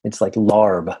 It's like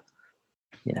larb,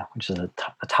 which is a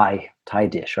Thai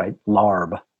dish, right?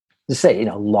 Larb. To say,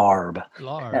 larb.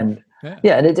 Larb. And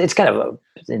and it's kind of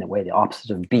in a way the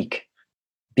opposite of beak.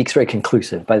 Beak's very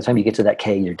conclusive. By the time you get to that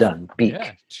K, you're done. Beak.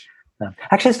 Yeah.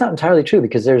 Actually, it's not entirely true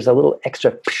because there's a little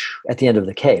extra at the end of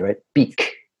the K, right?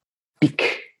 Beak.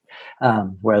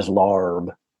 Whereas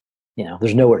larb,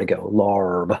 there's nowhere to go.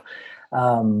 Larb.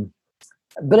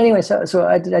 But anyway, so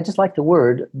I just like the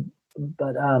word,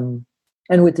 but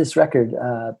and with this record,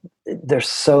 there's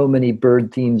so many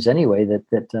bird themes anyway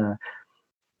that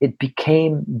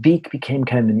beak became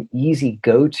kind of an easy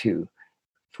go-to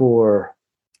for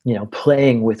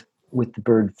playing with the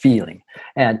bird feeling.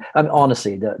 And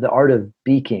honestly, the art of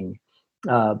beaking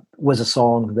was a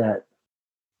song that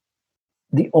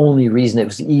the only reason it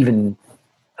was even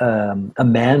a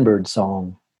Manbird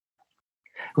song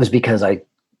was because I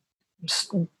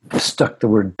stuck the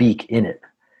word beak in it,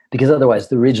 because otherwise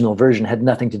the original version had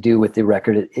nothing to do with the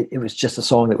record. It was just a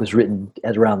song that was written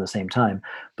at around the same time.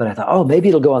 But I thought, oh, maybe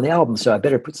it'll go on the album, so I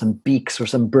better put some beaks or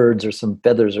some birds or some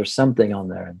feathers or something on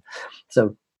there. And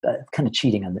so kind of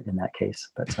cheating in that case.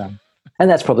 But and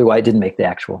that's probably why I didn't make the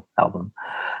actual album.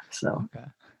 So, okay.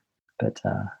 But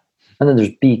and then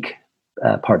there's Beak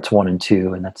parts 1 and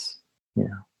 2, and that's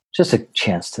just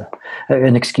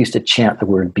an excuse to chant the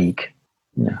word beak.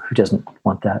 Who doesn't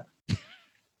want that?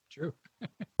 True.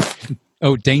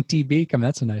 Oh, dainty beak. I mean,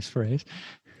 that's a nice phrase.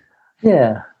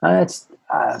 Yeah, I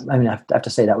have to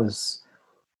say that was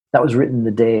written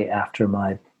the day after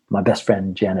my best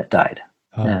friend Janet died,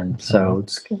 and so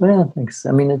thanks.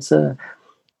 I mean, it's a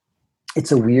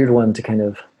weird one to kind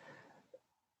of,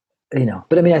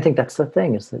 but I mean, I think that's the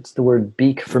thing is it's the word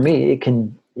beak for me. It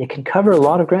can cover a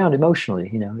lot of ground emotionally.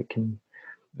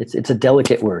 It's a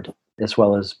delicate word as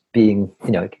well as being,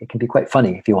 it can be quite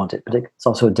funny if you want it, but it's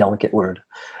also a delicate word,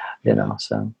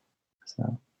 so.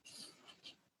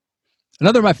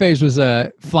 Another of my faves was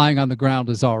Flying on the Ground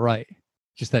Is All Right.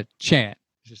 Just that chant.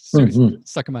 Just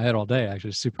stuck in my head all day,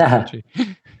 actually. Super catchy.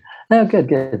 No,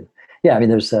 good. Yeah, I mean,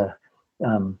 there's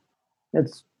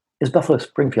it's Buffalo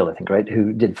Springfield, I think, right,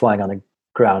 who did Flying on the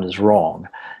Ground Is Wrong.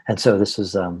 And so this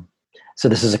is a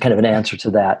kind of an answer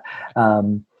to that.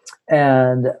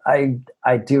 And I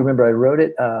do remember I wrote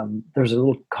it. There's a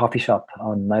little coffee shop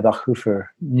on Maybachhofer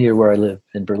near where I live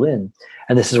in Berlin.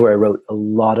 And this is where I wrote a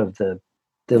lot of the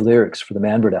lyrics for the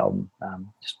Manbird album.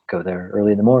 Just go there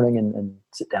early in the morning and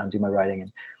sit down and do my writing.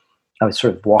 And I was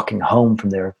sort of walking home from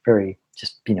there, very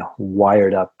just,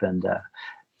 wired up. And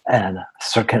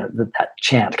sort of kind of that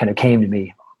chant kind of came to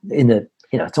me in the,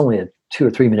 it's only a 2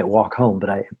 or 3 minute walk home.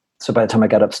 But so by the time I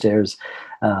got upstairs,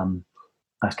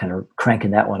 I was kind of cranking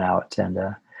that one out, and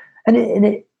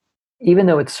it, even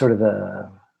though it's sort of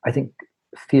I think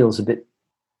feels a bit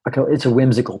like it's a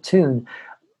whimsical tune,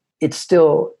 it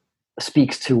still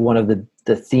speaks to one of the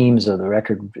themes of the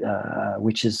record,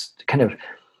 which is kind of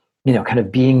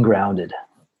being grounded.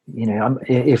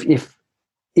 If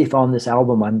on this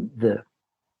album I'm the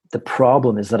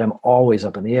problem is that I'm always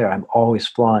up in the air. I'm always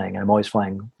flying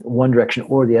one direction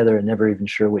or the other, and never even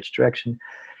sure which direction.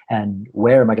 And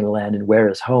where am I going to land and where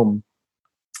is home?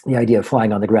 The idea of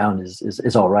flying on the ground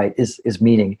is all right, is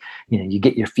meaning, you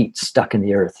get your feet stuck in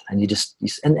the earth and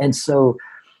and so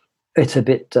it's a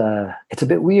bit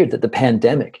weird that the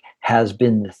pandemic has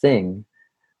been the thing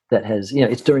that has,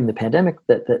 it's during the pandemic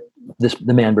that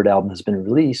the Manbird album has been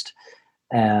released.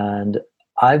 And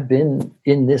I've been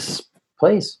in this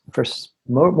place for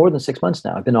more than 6 months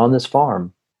now. I've been on this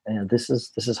farm, and this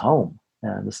is home.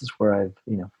 And this is where I've,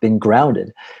 been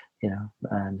grounded,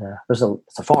 and it's a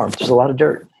farm. There's a lot of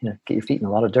dirt, get your feet in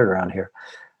a lot of dirt around here.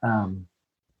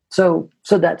 So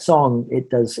that song,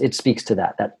 it speaks to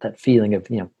that feeling of,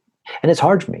 and it's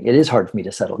hard for me. It is hard for me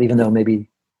to settle, even though maybe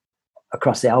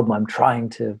across the album, I'm trying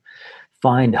to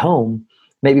find home.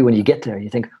 Maybe when you get there, you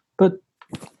think, but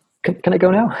can I go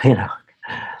now?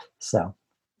 So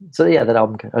yeah, that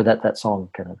album or that song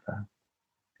kind of,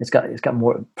 it's got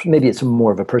more, maybe it's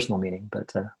more of a personal meaning,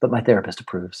 but my therapist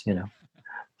approves,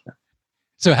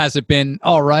 So has it been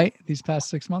all right these past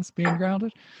 6 months being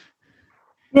grounded?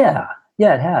 Yeah,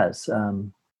 it has.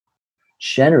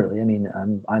 Generally, I mean,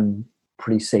 I'm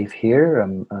pretty safe here.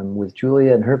 I'm with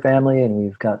Julia and her family, and we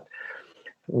got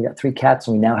 3 cats,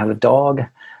 and we now have a dog.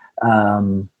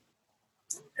 And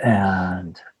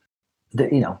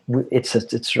it's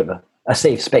sort of a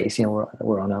safe space.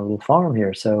 We're on a little farm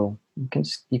here, so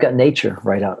you got nature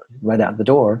right out the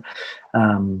door.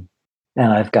 And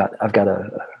I've got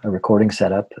a recording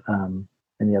set up in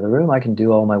the other room. I can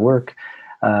do all my work.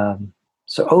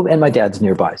 and my dad's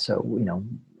nearby, so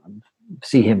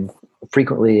see him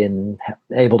frequently and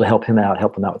able to help him out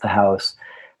with the house,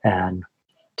 and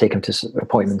take him to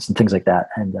appointments and things like that.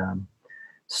 And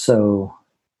so,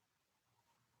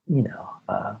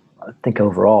 I think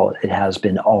overall it has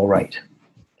been all right.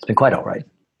 It's been quite all right.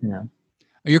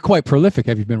 You're quite prolific.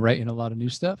 Have you been writing a lot of new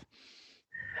stuff?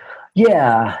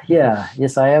 Yeah.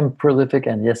 Yes, I am prolific,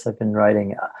 and yes, I've been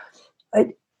writing.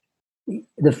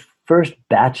 The first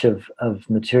batch of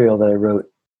material that I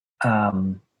wrote,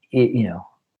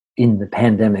 in the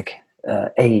pandemic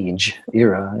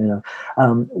era,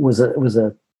 was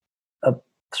a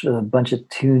sort of a bunch of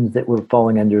tunes that were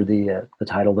falling under the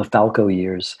title "The Falco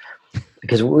Years,"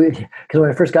 because when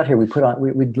I first got here,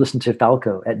 we'd listen to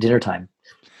Falco at dinner time,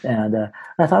 and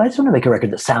I thought I just want to make a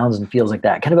record that sounds and feels like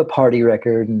that, kind of a party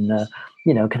record, and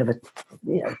kind of a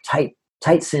tight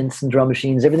synths and drum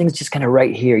machines. Everything's just kind of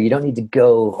right here. You don't need to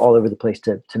go all over the place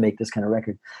to make this kind of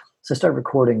record. So I started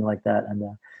recording like that,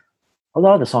 and a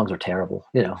lot of the songs are terrible.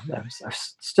 I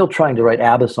was still trying to write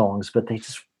ABBA songs, but they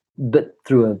just bit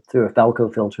through a Falco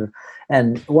filter,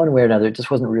 and one way or another, it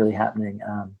just wasn't really happening.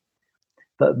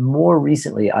 But more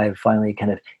recently, I've finally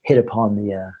kind of hit upon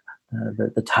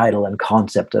the title and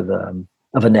concept of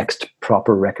a next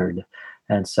proper record,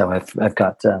 and so I've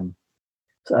got.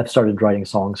 So I've started writing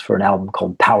songs for an album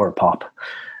called Power Pop,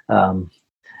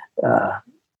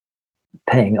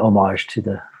 paying homage to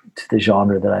the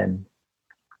genre that I'm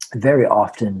very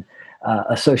often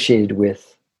associated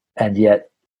with, and yet,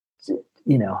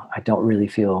 I don't really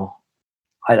feel,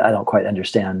 I don't quite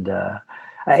understand. To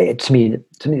me,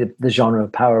 the genre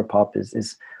of power pop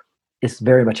is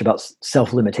very much about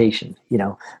self-limitation.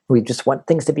 We just want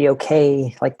things to be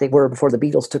okay, like they were before the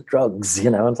Beatles took drugs.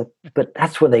 It's like, but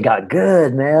that's when they got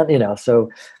good, man. So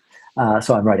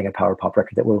I'm writing a power pop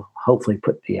record that will hopefully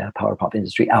put the power pop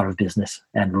industry out of business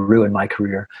and ruin my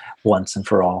career once and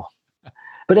for all.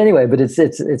 But anyway,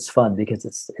 it's fun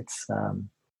because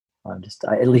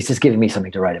at least it's giving me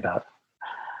something to write about.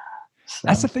 So.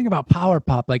 That's the thing about power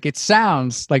pop. Like, it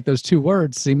sounds like those two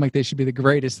words seem like they should be the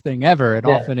greatest thing ever. And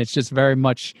often it's just very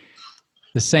much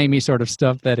the samey sort of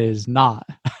stuff that is not.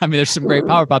 I mean, there's some great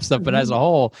power pop stuff, but as a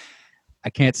whole, I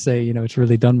can't say, it's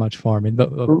really done much for me,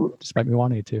 despite me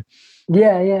wanting it to.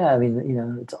 Yeah. I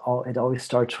mean, it always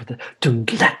starts with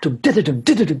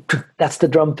that's the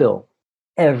drum fill.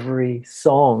 Every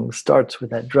song starts with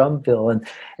that drum fill, and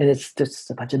it's just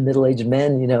a bunch of middle-aged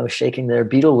men, shaking their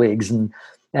Beatle wigs and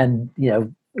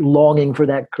longing for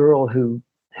that girl who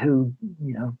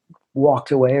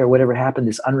walked away or whatever happened,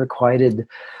 this unrequited,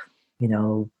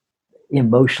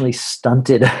 emotionally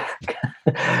stunted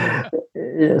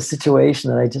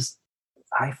situation that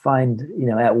I find,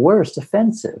 at worst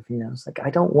offensive. It's like,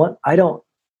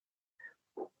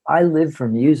 I live for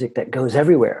music that goes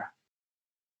everywhere,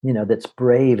 that's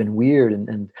brave and weird,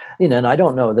 and I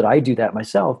don't know that I do that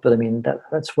myself, but I mean,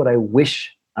 that's what I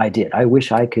wish I did. I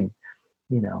wish I could,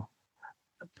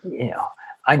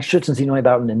 Einstürzen Sie neu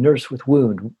about a nurse with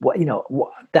wound.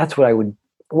 That's what I would.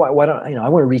 Why don't I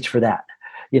want to reach for that?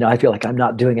 I feel like I'm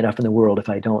not doing enough in the world if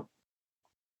I don't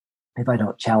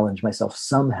challenge myself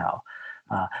somehow.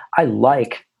 I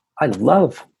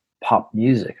love pop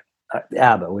music.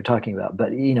 ABBA we're talking about,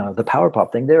 but the power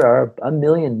pop thing. There are a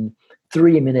million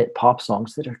 3-minute pop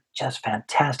songs that are just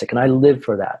fantastic, and I live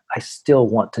for that. I still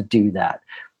want to do that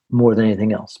more than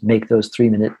anything else. Make those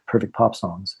 3-minute perfect pop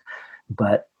songs.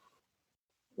 But,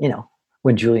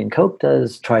 when Julian Cope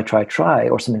does Try, Try, Try,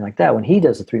 or something like that, when he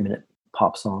does a 3-minute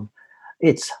pop song,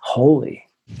 it's holy,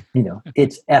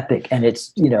 it's epic. And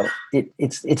it's,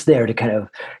 it's there to kind of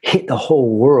hit the whole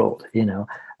world,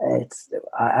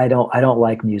 I don't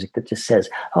like music that just says,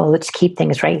 oh, let's keep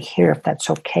things right here if that's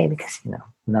okay. Because,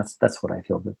 and that's what I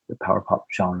feel the power pop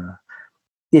genre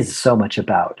is so much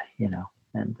about,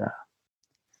 and,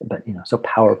 but so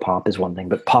power pop is one thing,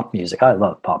 but pop music, I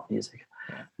love pop music.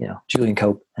 Julian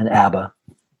Cope and ABBA,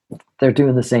 they're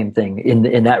doing the same thing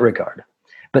in that regard.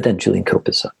 But then Julian Cope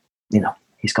is,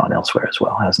 he's gone elsewhere as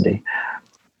well, hasn't he?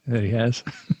 That he has.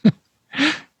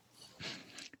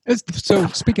 So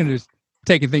speaking of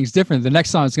taking things different, the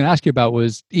next song I was going to ask you about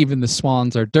was "Even the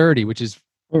Swans Are Dirty," which is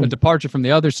a departure from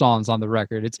the other songs on the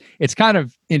record. It's kind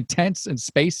of intense and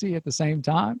spacey at the same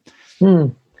time.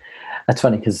 That's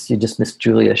funny because you just missed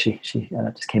Julia. She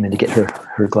just came in to get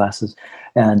her glasses,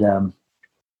 and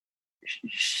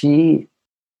she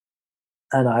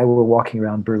and I were walking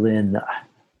around Berlin.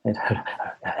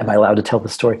 Am I allowed to tell the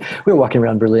story? We were walking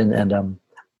around Berlin,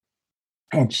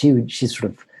 and she's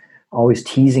sort of always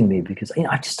teasing me because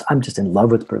I'm just in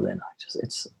love with Berlin.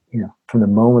 It's from the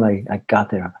moment I got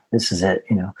there, this is it,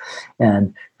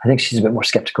 and I think she's a bit more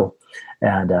skeptical.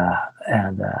 and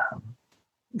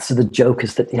so the joke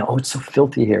is that, oh, it's so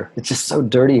filthy here. It's just so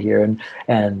dirty here.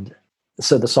 And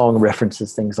so the song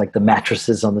references things like the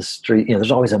mattresses on the street.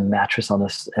 There's always a mattress on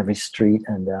every street,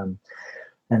 and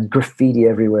graffiti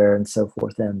everywhere and so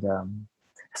forth. And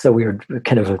so we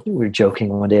were joking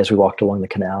one day as we walked along the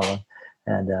canal,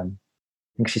 and I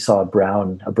think she saw a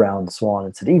brown swan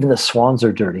and said, "Even the swans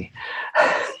are dirty."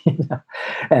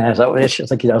 And so it's just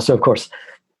like, so of course,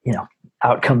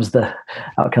 out comes the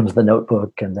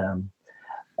notebook, and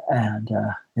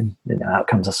out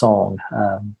comes a song.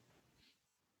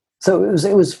 So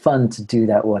it was fun to do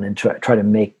that one and try to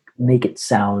make it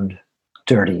sound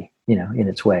dirty, in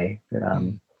its way.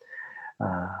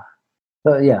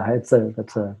 But yeah,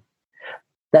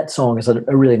 that song is a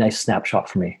really nice snapshot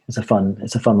for me. It's a fun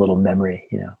little memory.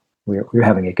 We're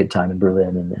having a good time in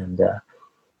Berlin, and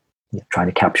trying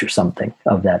to capture something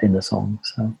of that in the song.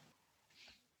 So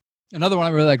another one I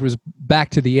really liked was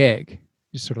 "Back to the Egg."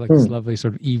 Just sort of like this lovely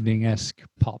sort of evening-esque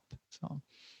pop song.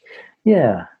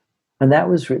 Yeah. And that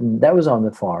was on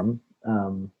the farm.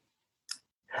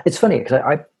 It's funny because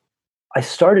I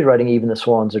started writing "Even the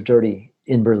Swans Are Dirty"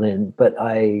 in Berlin, but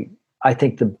I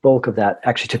think the bulk of that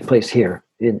actually took place here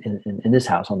in this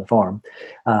house on the farm.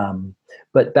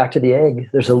 But "Back to the Egg,"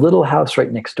 there's a little house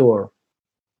right next door,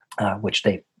 which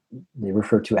they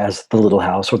refer to as the little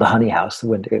house or the honey house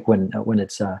when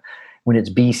it's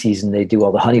bee season. They do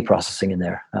all the honey processing in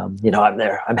there. I'm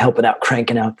there. I'm helping out,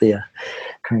 cranking out the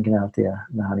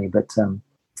honey. But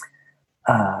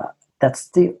that's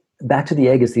the "Back to the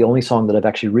Egg" is the only song that I've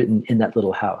actually written in that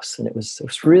little house, and it was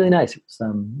really nice. It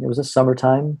was a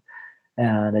summertime,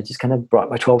 and I just kind of brought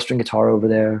my 12-string guitar over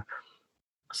there,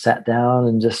 sat down,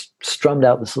 and just strummed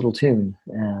out this little tune.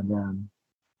 And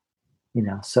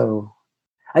so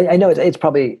I know it's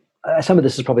probably some of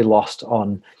this is probably lost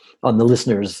on the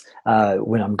listeners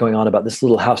when I'm going on about this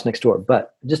little house next door.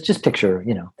 But just picture,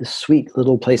 this sweet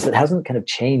little place that hasn't kind of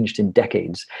changed in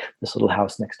decades, this little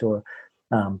house next door.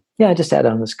 I just sat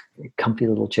on this comfy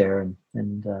little chair, and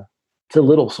it's a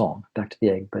little song, "Back to the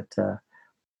Egg."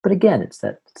 But again, it's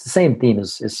the same theme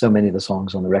as so many of the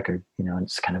songs on the record, and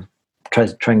it's kind of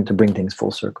trying to bring things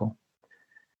full circle.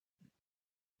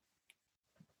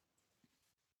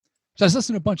 So I was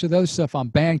listening to a bunch of the other stuff on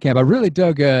Bandcamp. I really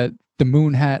dug the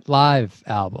Moonhat Live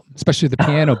album, especially the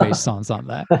piano-based songs on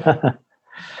that.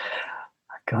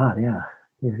 God, yeah.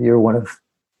 You're one of,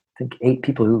 I think, 8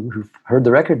 people who've heard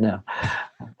the record now.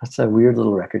 That's a weird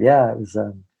little record. Yeah, it was.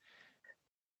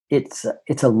 It's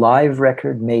a live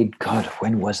record made, God,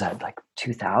 when was that? Like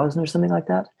 2000 or something like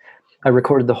that? I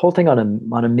recorded the whole thing on a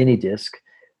mini disc.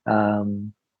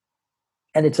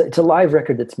 And it's a live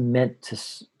record that's meant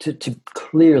to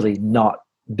clearly not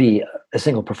be a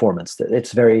single performance.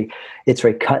 It's very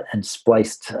cut and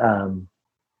spliced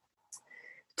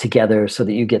together so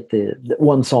that you get the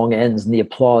one song ends and the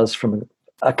applause from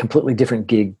a completely different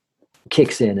gig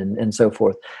kicks in and so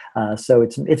forth. So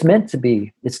it's meant to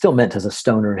be. It's still meant as a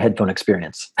stoner headphone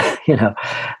experience,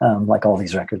 like all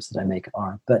these records that I make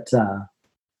are. But I'm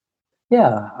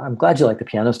glad you like the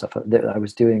piano stuff. I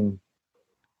was doing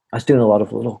a lot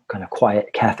of little kind of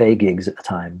quiet cafe gigs at the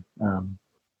time.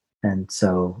 And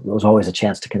so there was always a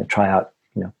chance to kind of try out,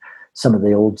 some of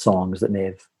the old songs that may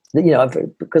have,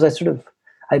 because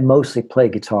I mostly play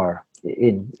guitar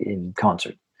in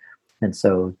concert. And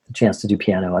so the chance to do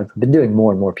piano, I've been doing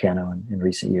more and more piano in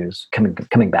recent years,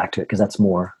 coming back to it, because that's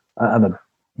more,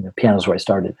 piano's where I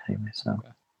started anyway. So. Okay.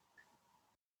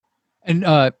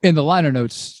 And in the liner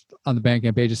notes on the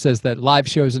Bandcamp page, it says that live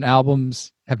shows and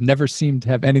albums have never seemed to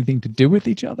have anything to do with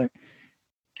each other.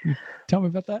 Can you tell me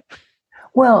about that?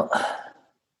 Well,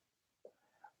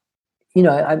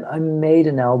 I made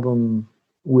an album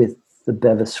with the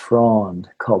Bevis Frond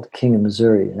called King of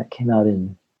Missouri, and it came out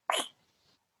in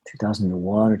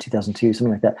 2001 or 2002,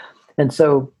 something like that. And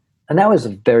that was a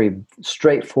very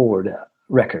straightforward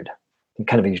record,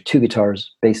 kind of a 2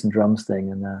 guitars, bass and drums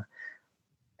thing.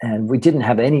 And we didn't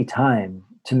have any time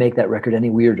to make that record any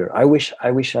weirder. I wish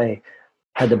I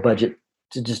had the budget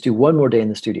to just do one more day in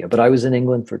the studio, but I was in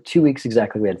England for 2 weeks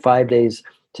exactly. We had 5 days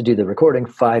to do the recording,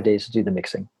 5 days to do the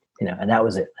mixing, and that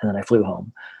was it. And then I flew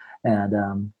home.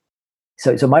 And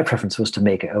so my preference was to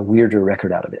make a weirder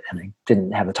record out of it, and I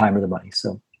didn't have the time or the money.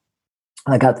 So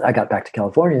I got back to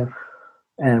California,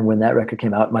 and when that record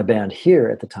came out, my band here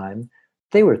at the time,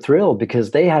 they were thrilled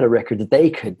because they had a record that they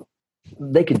could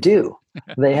do.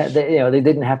 They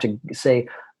didn't have to say,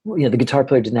 the guitar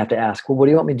player didn't have to ask, well, what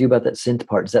do you want me to do about that synth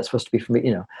part? Is that supposed to be for me?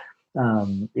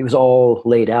 It was all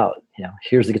laid out.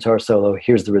 Here's the guitar solo,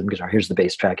 here's the rhythm guitar, here's the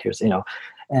bass track, here's.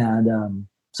 And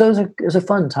So it was a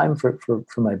fun time for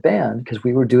my band because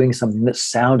we were doing something that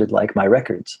sounded like my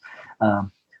records.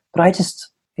 But I just,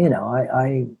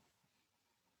 I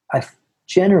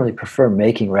generally prefer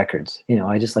making records.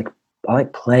 I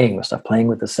like playing with stuff, playing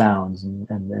with the sounds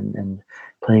and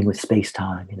playing with space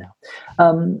time,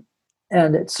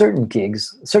 and at certain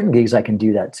gigs I can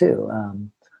do that too.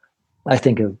 I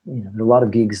think of, a lot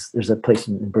of gigs. There's a place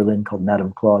in Berlin called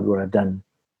Madame Claude where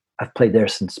I've played there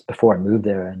since before I moved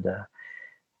there, and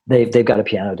they've got a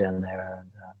piano down there, and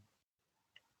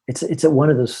it's one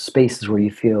of those spaces where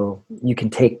you feel you can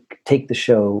take the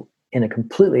show in a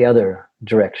completely other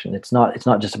direction. It's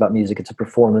not just about music. It's a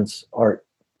performance art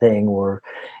thing, or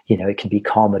it can be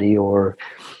comedy, or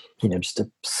just a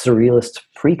surrealist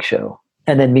freak show.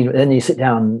 And then you sit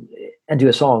down and do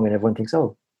a song, and everyone thinks,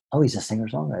 oh, he's a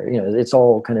singer-songwriter. It's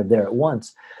all kind of there at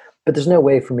once. But there's no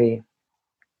way for me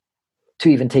to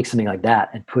even take something like that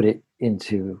and put it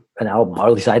into an album, or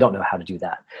at least I don't know how to do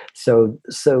that. So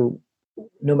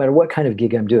no matter what kind of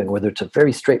gig I'm doing, whether it's a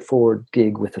very straightforward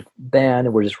gig with a band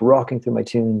and we're just rocking through my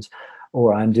tunes,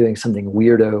 or I'm doing something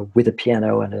weirdo with a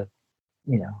piano and a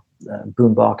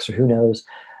boombox, or who knows,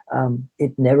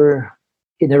 it never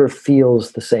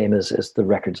feels the same as the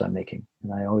records I'm making.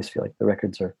 And I always feel like the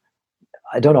records are,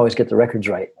 I don't always get the records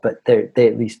right, but they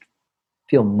at least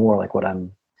feel more like what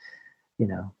I'm,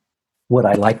 what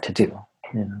I like to do.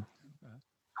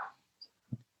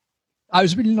 I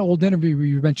was reading an old interview where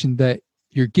you mentioned that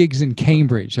your gigs in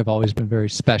Cambridge have always been very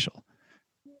special.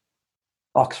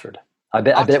 Oxford. I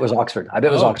bet it was Oxford. I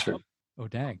bet it was Oxford. Oh,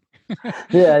 dang.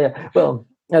 Yeah. Well,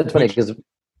 that's funny because.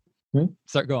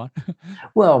 Sorry, go on.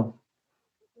 Well,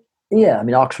 yeah. I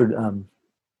mean, Oxford.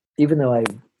 Even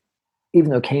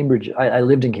though Cambridge, I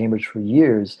lived in Cambridge for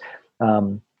years.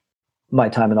 My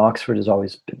time in Oxford has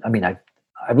always been. I mean,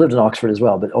 I've lived in Oxford as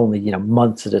well, but only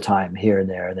months at a time here and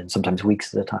there, and then sometimes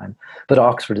weeks at a time. But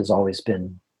Oxford has always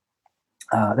been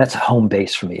that's a home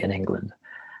base for me in England,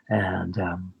 and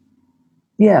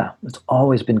yeah, it's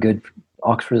always been good.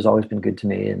 Oxford has always been good to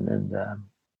me, and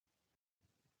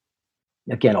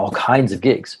again, all kinds of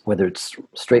gigs, whether it's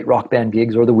straight rock band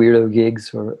gigs or the weirdo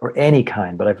gigs or any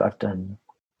kind. But I've done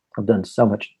so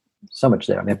much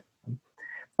there. I mean,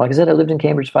 like I said, I lived in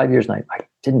Cambridge 5 years, and I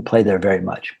didn't play there very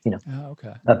much,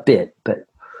 a bit, but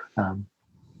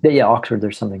yeah, Oxford,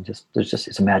 there's just,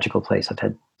 it's a magical place. I've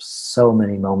had so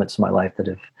many moments in my life that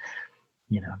have,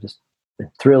 just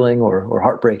been thrilling or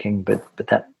heartbreaking, but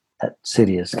that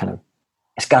city is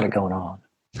it's got it going on.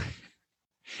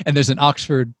 And there's an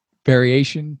Oxford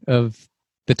variation of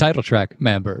the title track,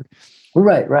 Man Bird.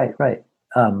 Right.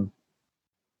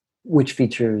 Which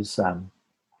features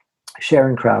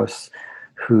Sharon Krause,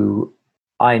 who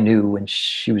I knew when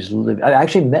she was living.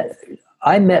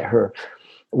 I met her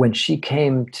when she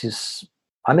came to.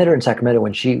 I met her in Sacramento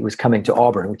when she was coming to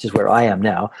Auburn, which is where I am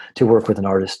now, to work with an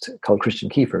artist called Christian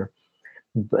Kiefer.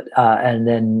 But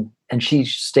and she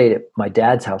stayed at my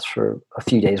dad's house for a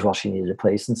few days while she needed a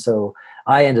place, and so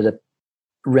I ended up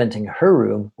renting her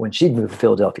room when she'd moved to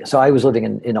Philadelphia. So I was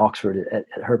living in Oxford at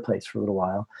her place for a little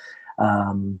while.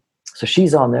 So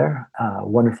she's on there,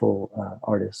 wonderful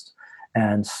artist.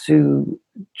 And Sue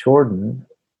Jordan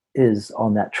is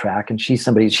on that track, and she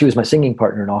was my singing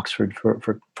partner in Oxford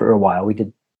for a while. We did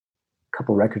a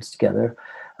couple records together.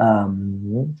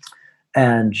 And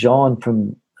John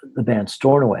from the band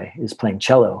Stornoway is playing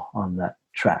cello on that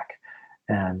track.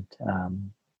 And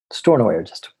Stornoway are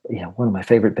just, one of my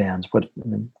favorite bands. What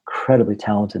an incredibly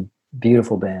talented,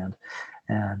 beautiful band.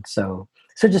 And so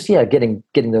just, getting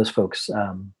those folks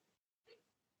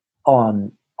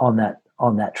on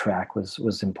that track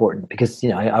was important because,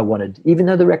 I wanted, even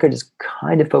though the record is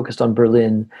kind of focused on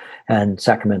Berlin and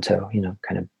Sacramento,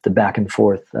 kind of the back and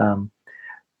forth,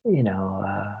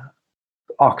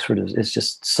 Oxford is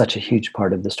just such a huge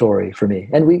part of the story for me.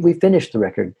 And we finished the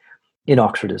record in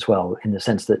Oxford as well, in the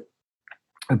sense that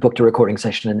I booked a recording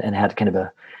session and had kind of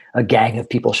a gang of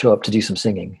people show up to do some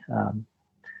singing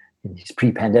in these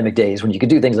pre-pandemic days when you could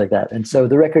do things like that. And so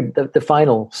the record, the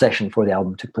final session for the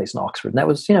album took place in Oxford. And that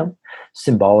was,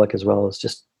 symbolic as well as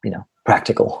just,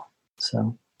 practical.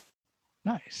 So.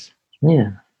 Nice.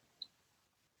 Yeah.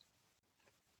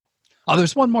 Oh,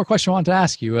 there's one more question I wanted to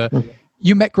ask you.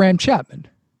 You met Graham Chapman.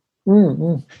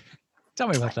 Mm-hmm. Tell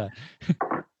me about that.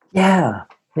 Yeah.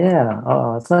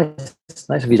 Oh, it's nice. It's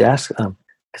nice of you to ask.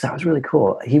 Because that was really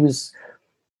cool.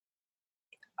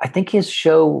 I think his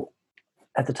show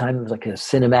at the time, it was like a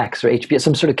Cinemax or HBO,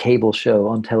 some sort of cable show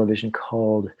on television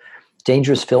called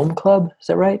Dangerous Film Club. Is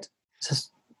that right?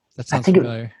 That sounds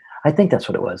familiar. I think that's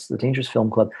what it was, the Dangerous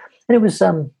Film Club. And it was,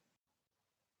 what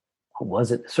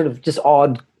was it? Sort of just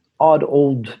odd odd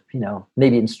old,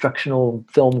 maybe instructional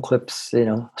film clips,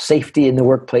 safety in the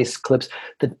workplace clips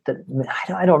that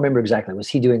I don't remember exactly. Was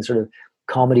he doing sort of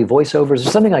comedy voiceovers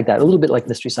or something like that? A little bit like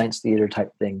Mystery Science Theater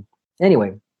type thing.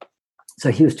 Anyway,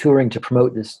 so he was touring to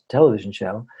promote this television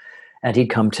show, and he'd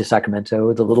come to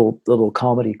Sacramento, the little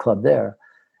comedy club there.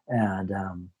 And,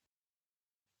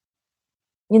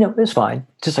 it was fine.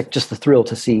 Just the thrill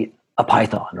to see a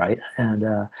python. Right. And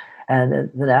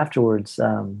then afterwards,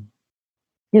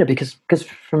 because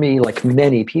for me, like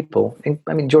many people,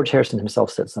 I mean, George Harrison himself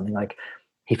said something like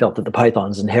he felt that the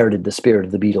Pythons inherited the spirit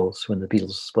of the Beatles when the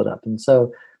Beatles split up. And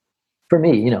so for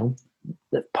me,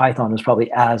 the Python was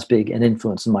probably as big an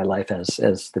influence in my life as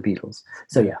the Beatles.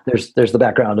 So yeah, there's the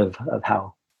background of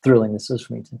how thrilling this is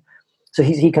for me too. So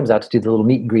he comes out to do the little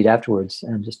meet and greet afterwards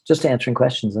and just answering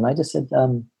questions. And I just said,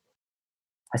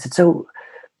 so,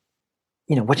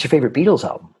 what's your favorite Beatles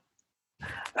album?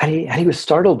 And he was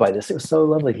startled by this. It was so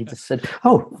lovely. He just said,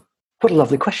 "Oh, what a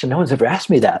lovely question. No one's ever asked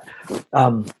me that."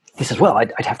 He says, "Well,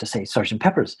 I'd have to say Sgt.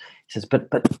 Pepper's." He says, "But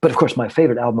of course, my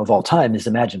favorite album of all time is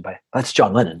Imagine that's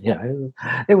John Lennon."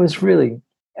 It was a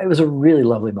really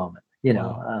lovely moment.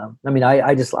 I mean,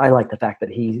 I like the fact that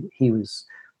he was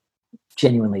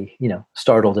genuinely,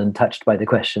 startled and touched by the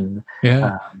question.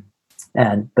 Yeah.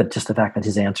 But just the fact that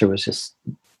his answer was just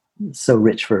so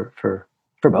rich for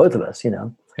both of us.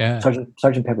 Yeah.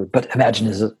 Sgt. Pepper, but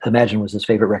Imagine was his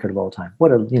favorite record of all time.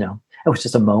 It was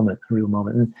just a moment, a real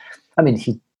moment. And I mean,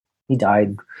 he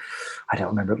died, I don't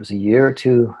remember, it was a year or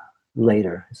two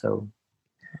later. So,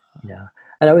 yeah.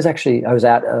 And I was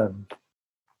at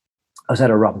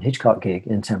a Robin Hitchcock gig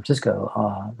in San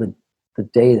Francisco, the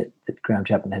day that Graham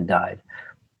Chapman had died.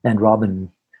 And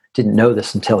Robin didn't know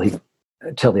this until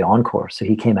the encore. So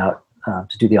he came out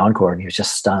to do the encore and he was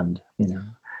just stunned,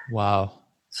 Wow.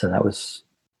 So that was,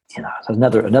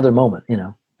 another moment,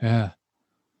 Yeah.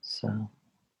 So.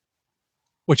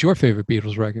 What's your favorite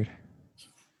Beatles record?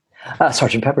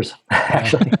 Sgt. Pepper's,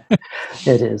 actually.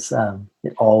 It is.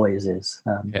 It always is.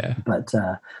 Yeah. But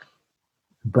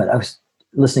I was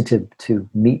listening to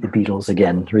Meet the Beatles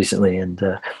again recently, and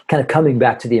kind of coming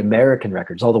back to the American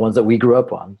records, all the ones that we grew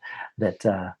up on,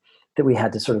 that we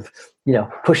had to sort of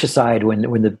push aside when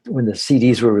the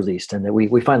CDs were released, and that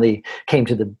we finally came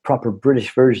to the proper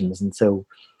British versions. And so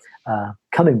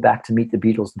coming back to Meet the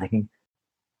Beatles and thinking,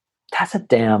 that's a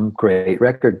damn great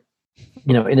record,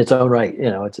 in its own right.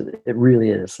 It really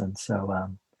is. And so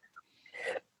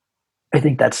I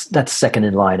think that's second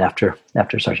in line after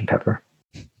Sgt. Pepper.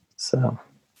 So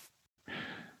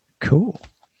cool.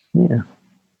 Yeah.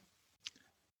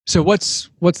 So what's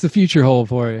the future hold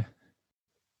for you?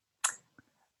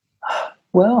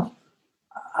 Well,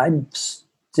 I'm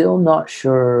still not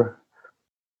sure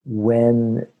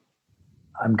when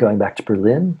I'm going back to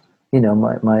Berlin.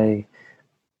 My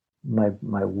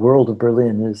world of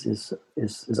Berlin is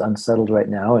unsettled right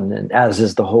now, and as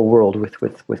is the whole world with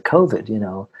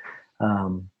COVID.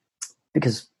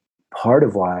 Because part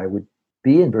of why I would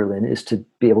be in Berlin is to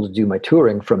be able to do my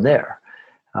touring from there.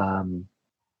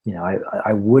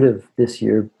 I would have this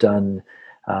year done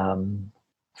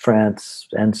France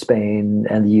and Spain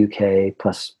and the UK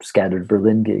plus scattered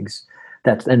Berlin gigs.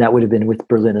 That would have been with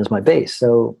Berlin as my base.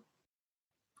 So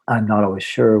I'm not always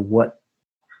sure what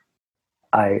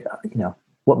my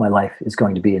life is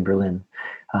going to be in Berlin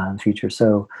in the future.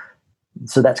 So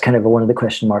that's kind of one of the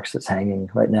question marks that's hanging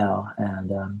right now.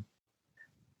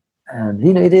 And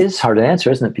it is hard to answer,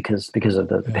 isn't it? Because of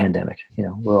the pandemic.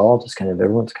 We're all just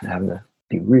everyone's kind of having to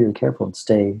be really careful and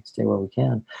stay where we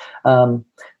can.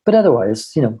 But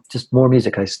otherwise, just more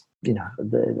music. I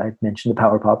mentioned the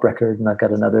Power Pop record, and I've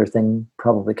got another thing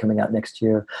probably coming out next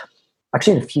year.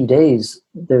 Actually, in a few days,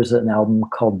 there's an album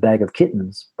called Bag of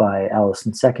Kittens by Alice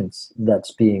in Seconds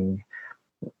that's being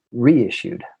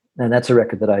reissued. And that's a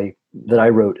record that I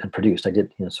wrote and produced. I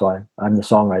did, so I'm the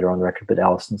songwriter on the record, but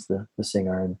Alison's the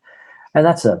singer. And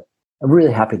that's I'm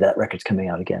really happy that record's coming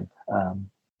out again.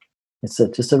 It's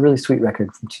just a really sweet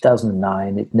record from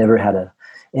 2009. It never had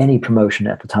any promotion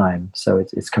at the time. So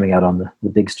it's coming out on the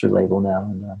Bigster label now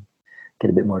and get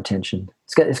a bit more attention.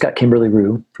 It's got Kimberly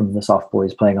Rue from the Soft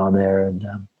Boys playing on there, and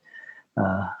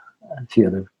a few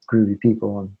other groovy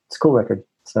people. And it's a cool record.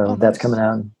 So that's coming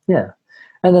out. And, yeah.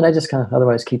 And then I just kind of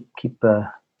otherwise keep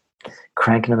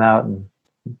cranking them out, and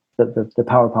the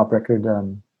Power Pop record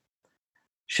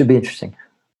should be interesting.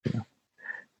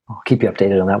 I'll keep you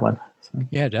updated on that one. So.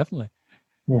 Yeah, definitely.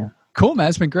 Yeah. Cool, man.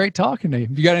 It's been great talking to you.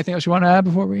 You got anything else you want to add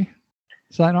before we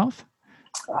sign off?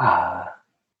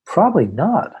 Probably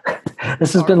not.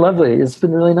 This has been lovely. It's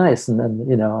been really nice. And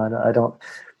then, I don't,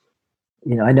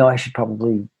 I know I should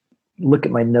probably, look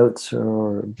at my notes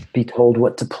or be told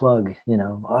what to plug,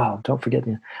 don't forget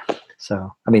me.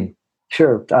 So, I mean,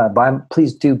 sure.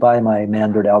 Please do buy my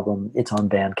Manbird album. It's on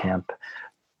Bandcamp.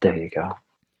 There you go.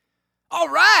 All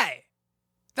right.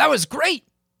 That was great.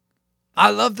 I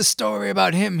love the story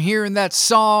about him hearing that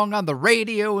song on the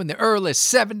radio in the early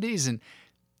 70s and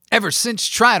ever since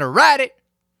trying to write it.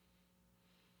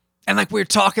 And like we were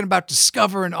talking about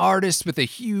discovering artists with a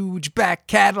huge back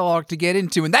catalog to get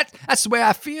into. And that's the way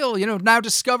I feel, now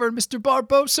discovering Mr.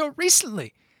 Barbeau so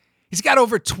recently. He's got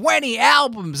over 20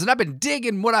 albums, and I've been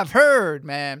digging what I've heard,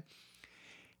 man.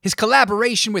 His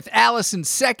collaboration with Allison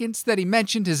Seconds that he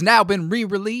mentioned has now been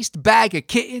re-released, Bag of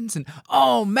Kittens. And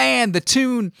oh man, the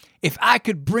tune, If I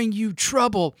Could Bring You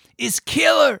Trouble, is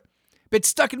killer. Been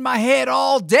stuck in my head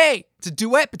all day. It's a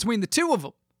duet between the two of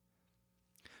them.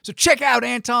 So check out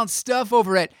Anton's stuff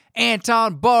over at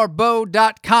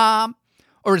AntonBarbeau.com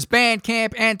or his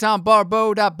Bandcamp,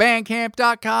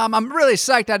 AntonBarbeau.bandcamp.com. I'm really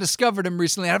psyched I discovered him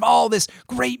recently. I have all this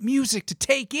great music to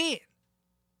take in.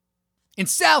 In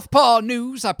Southpaw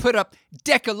news, I put up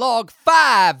Decalogue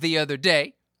 5 the other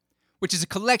day, which is a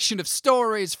collection of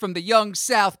stories from the Young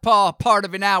Southpaw Part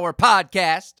of an Hour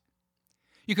podcast.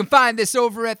 You can find this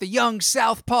over at the Young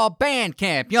Southpaw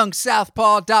Bandcamp,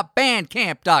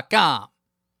 youngsouthpaw.bandcamp.com.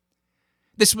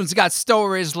 This one's got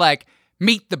stories like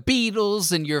Meet the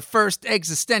Beatles and Your First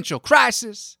Existential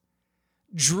Crisis,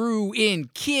 Drew in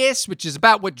Kiss, which is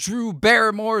about what Drew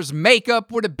Barrymore's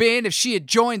makeup would have been if she had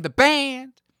joined the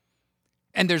band.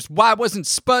 And there's Why Wasn't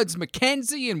Spuds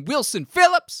MacKenzie and Wilson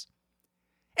Phillips,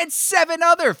 and 7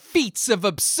 other feats of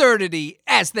absurdity,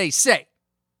 as they say.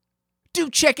 Do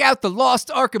check out the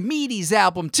Lost Archimedes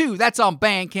album, too. That's on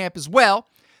Bandcamp as well.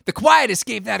 The Quietest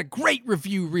gave that a great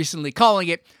review recently, calling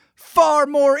it far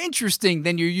more interesting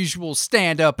than your usual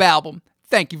stand-up album.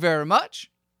 Thank you very much.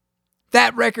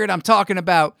 That record, I'm talking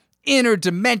about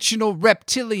Interdimensional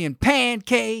Reptilian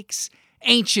Pancakes,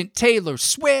 Ancient Taylor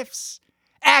Swifts,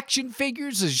 action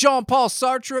figures of Jean-Paul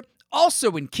Sartre,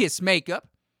 also in Kiss makeup.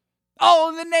 All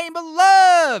in the name of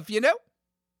love,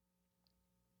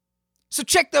 So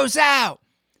check those out.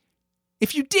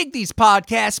 If you dig these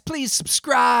podcasts, please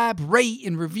subscribe, rate,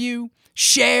 and review.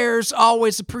 Shares,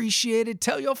 always appreciated.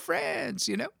 Tell your friends,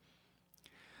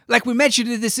 Like we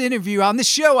mentioned in this interview, on this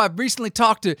show, I've recently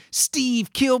talked to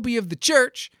Steve Kilby of The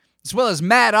Church, as well as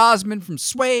Matt Osmond from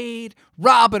Suede,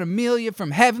 Rob and Amelia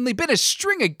from Heavenly. Been a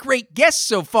string of great guests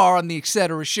so far on the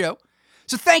Etc. show.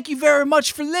 So thank you very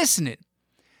much for listening.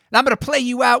 And I'm going to play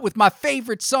you out with my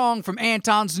favorite song from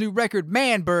Anton's new record,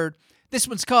 Manbird. This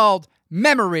one's called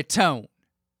Memory Tone.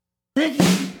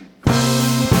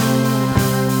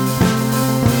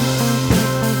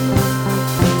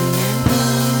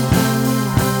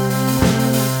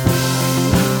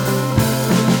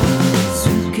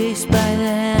 Suitcase by the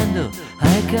handle,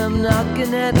 I come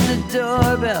knocking at the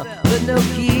doorbell, but no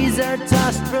keys are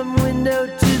tossed from window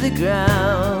to the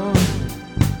ground.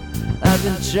 I've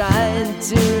been trying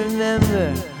to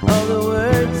remember all the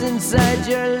words inside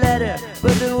your letter,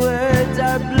 but the words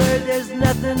are blurred, there's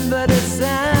nothing but a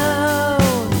sound.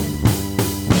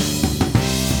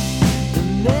 The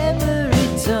memory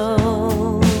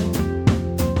tone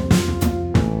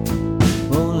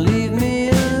won't leave me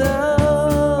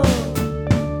alone.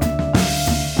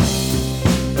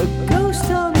 A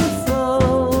ghost on the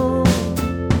phone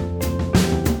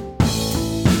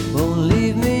won't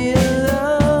leave me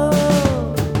alone.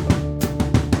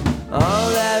 All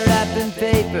that wrapping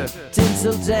paper,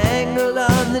 tinsel tangled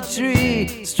on the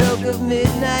tree, stroke of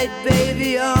midnight,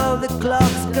 baby, all the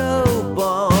clocks go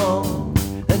boom.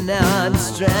 And now I'm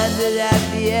stranded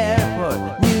at the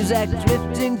airport, music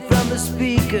drifting from a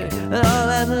speaker, and all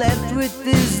I'm left with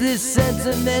is this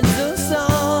sentimental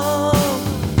song.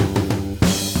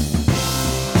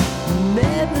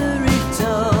 Memory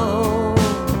tone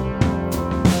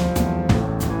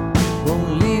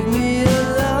won't leave me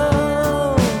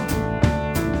alone.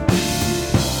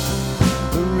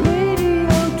 The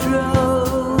radio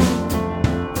drove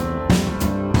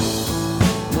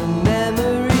the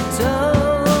memory tone.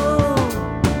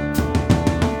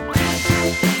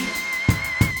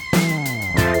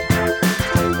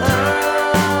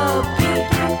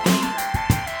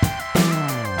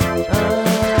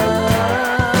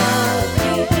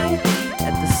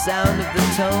 At the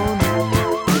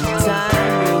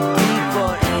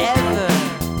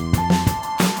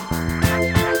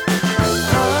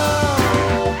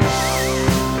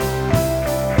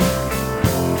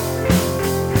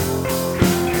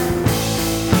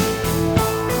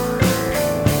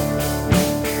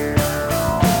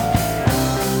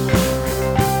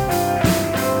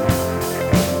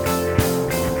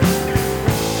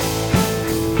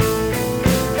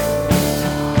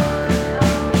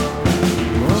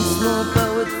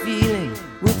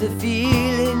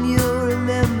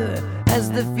as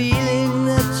the feeling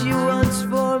that you once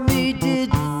for me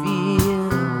did feel.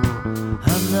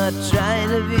 I'm not trying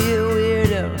to be a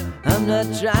weirdo, I'm not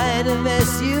trying to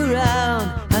mess you around,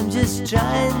 I'm just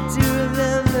trying to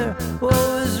remember what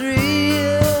was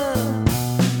real.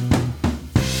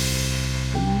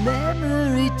 The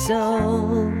memory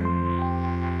tone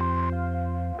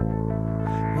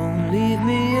won't leave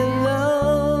me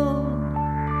alone.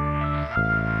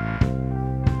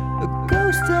 A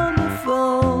ghost on the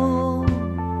phone.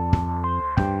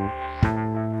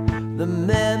 The